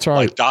point. That's right.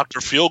 Like Dr.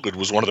 Feelgood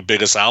was one of the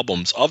biggest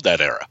albums of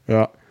that era.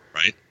 Yeah.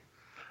 Right?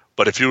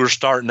 But if you were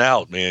starting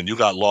out, man, you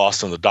got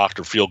lost in the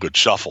Dr. Feelgood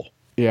shuffle.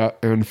 Yeah.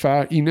 In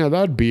fact, you know,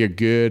 that'd be a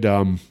good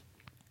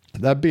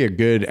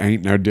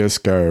Ain't No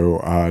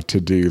Disco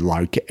to do,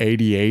 like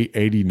 88,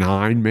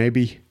 89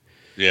 maybe.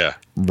 Yeah.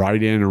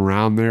 Right in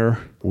around there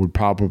would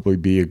probably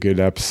be a good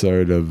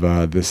episode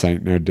of This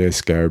Ain't No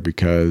Disco,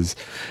 because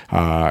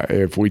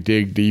if we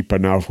dig deep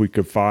enough, we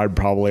could find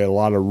probably a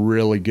lot of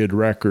really good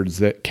records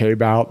that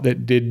came out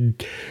that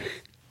didn't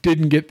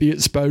get the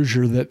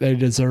exposure that they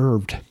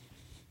deserved.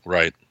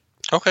 Right.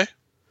 Okay.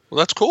 Well,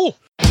 that's cool.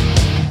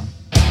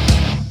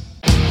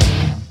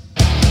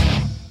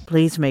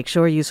 Please make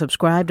sure you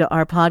subscribe to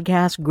our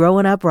podcast,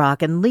 Growing Up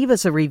Rock, and leave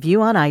us a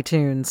review on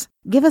iTunes.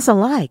 Give us a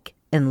like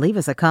and leave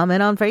us a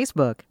comment on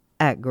Facebook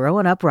at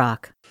Growing Up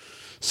Rock.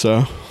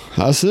 So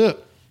that's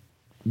it.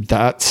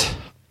 That's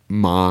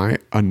my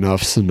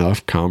Enuff's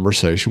Enough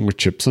conversation with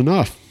Chips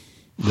Enuff.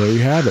 There you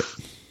have it.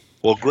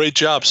 Well, great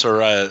job,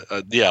 sir.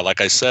 Yeah,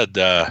 like I said,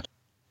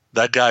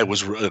 that guy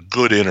was a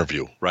good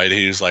interview, right?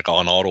 He was like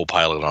on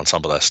autopilot on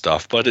some of that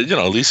stuff. But, you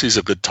know, at least he's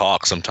a good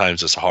talk.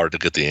 Sometimes it's hard to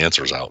get the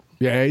answers out.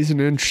 Yeah, he's an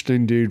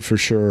interesting dude for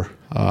sure.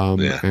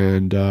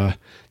 And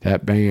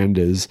that band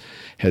has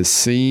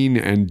seen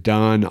and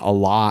done a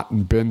lot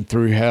and been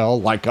through hell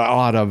like a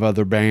lot of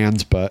other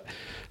bands. But,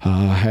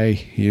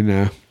 hey, you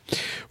know,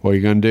 what are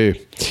you going to do?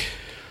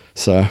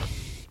 So,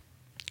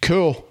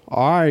 cool.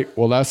 All right.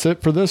 Well, that's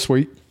it for this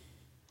week.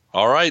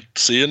 All right.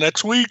 See you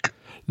next week.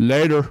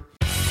 Later.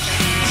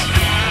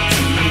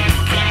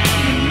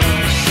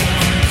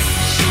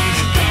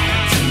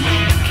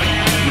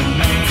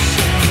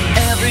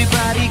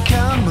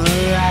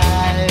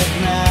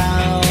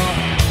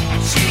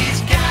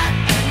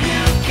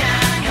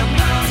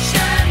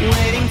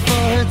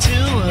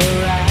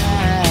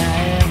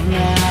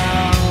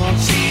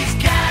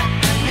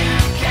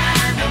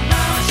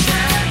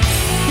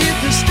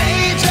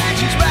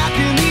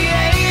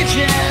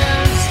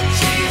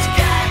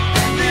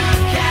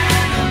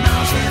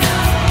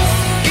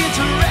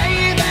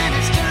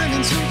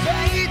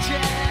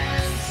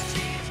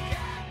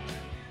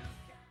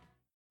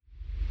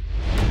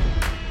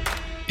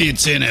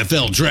 It's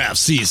NFL draft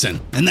season,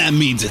 and that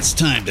means it's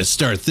time to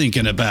start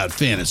thinking about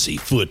fantasy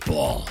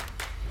football.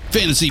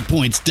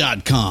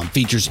 FantasyPoints.com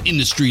features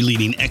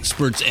industry-leading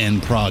experts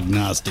and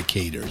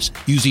prognosticators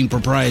using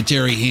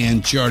proprietary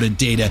hand-charted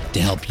data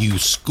to help you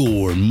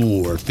score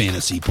more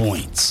fantasy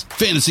points.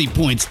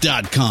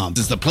 FantasyPoints.com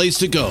is the place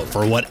to go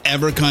for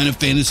whatever kind of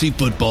fantasy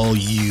football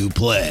you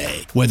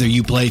play. Whether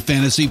you play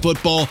fantasy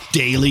football,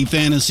 daily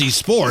fantasy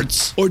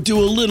sports, or do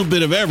a little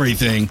bit of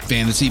everything,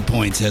 Fantasy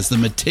Points has the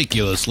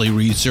meticulously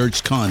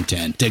researched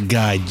content to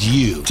guide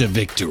you to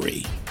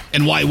victory.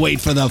 And why wait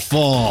for the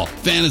fall?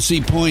 Fantasy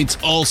Points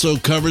also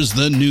covers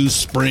the new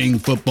spring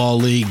football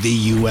league,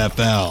 the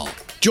UFL.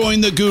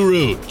 Join the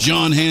guru,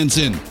 John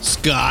Hansen,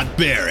 Scott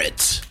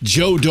Barrett,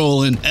 Joe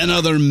Dolan, and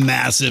other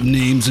massive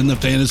names in the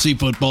fantasy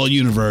football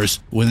universe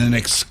with an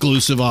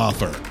exclusive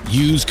offer.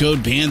 Use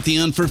code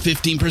Pantheon for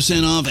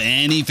 15% off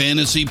any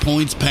Fantasy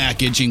Points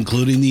package,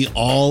 including the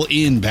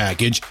all-in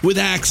package, with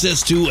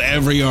access to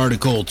every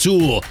article,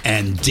 tool,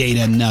 and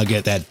data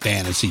nugget that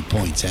Fantasy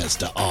Points has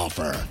to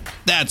offer.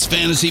 That's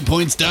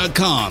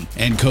FantasyPoints.com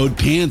and code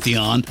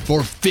Pantheon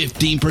for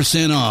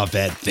 15% off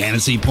at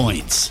Fantasy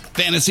Points.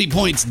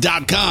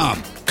 FantasyPoints.com.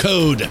 FantasyPoints.com.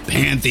 Code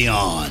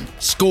Pantheon.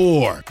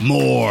 Score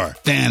more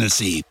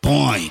fantasy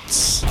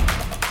points.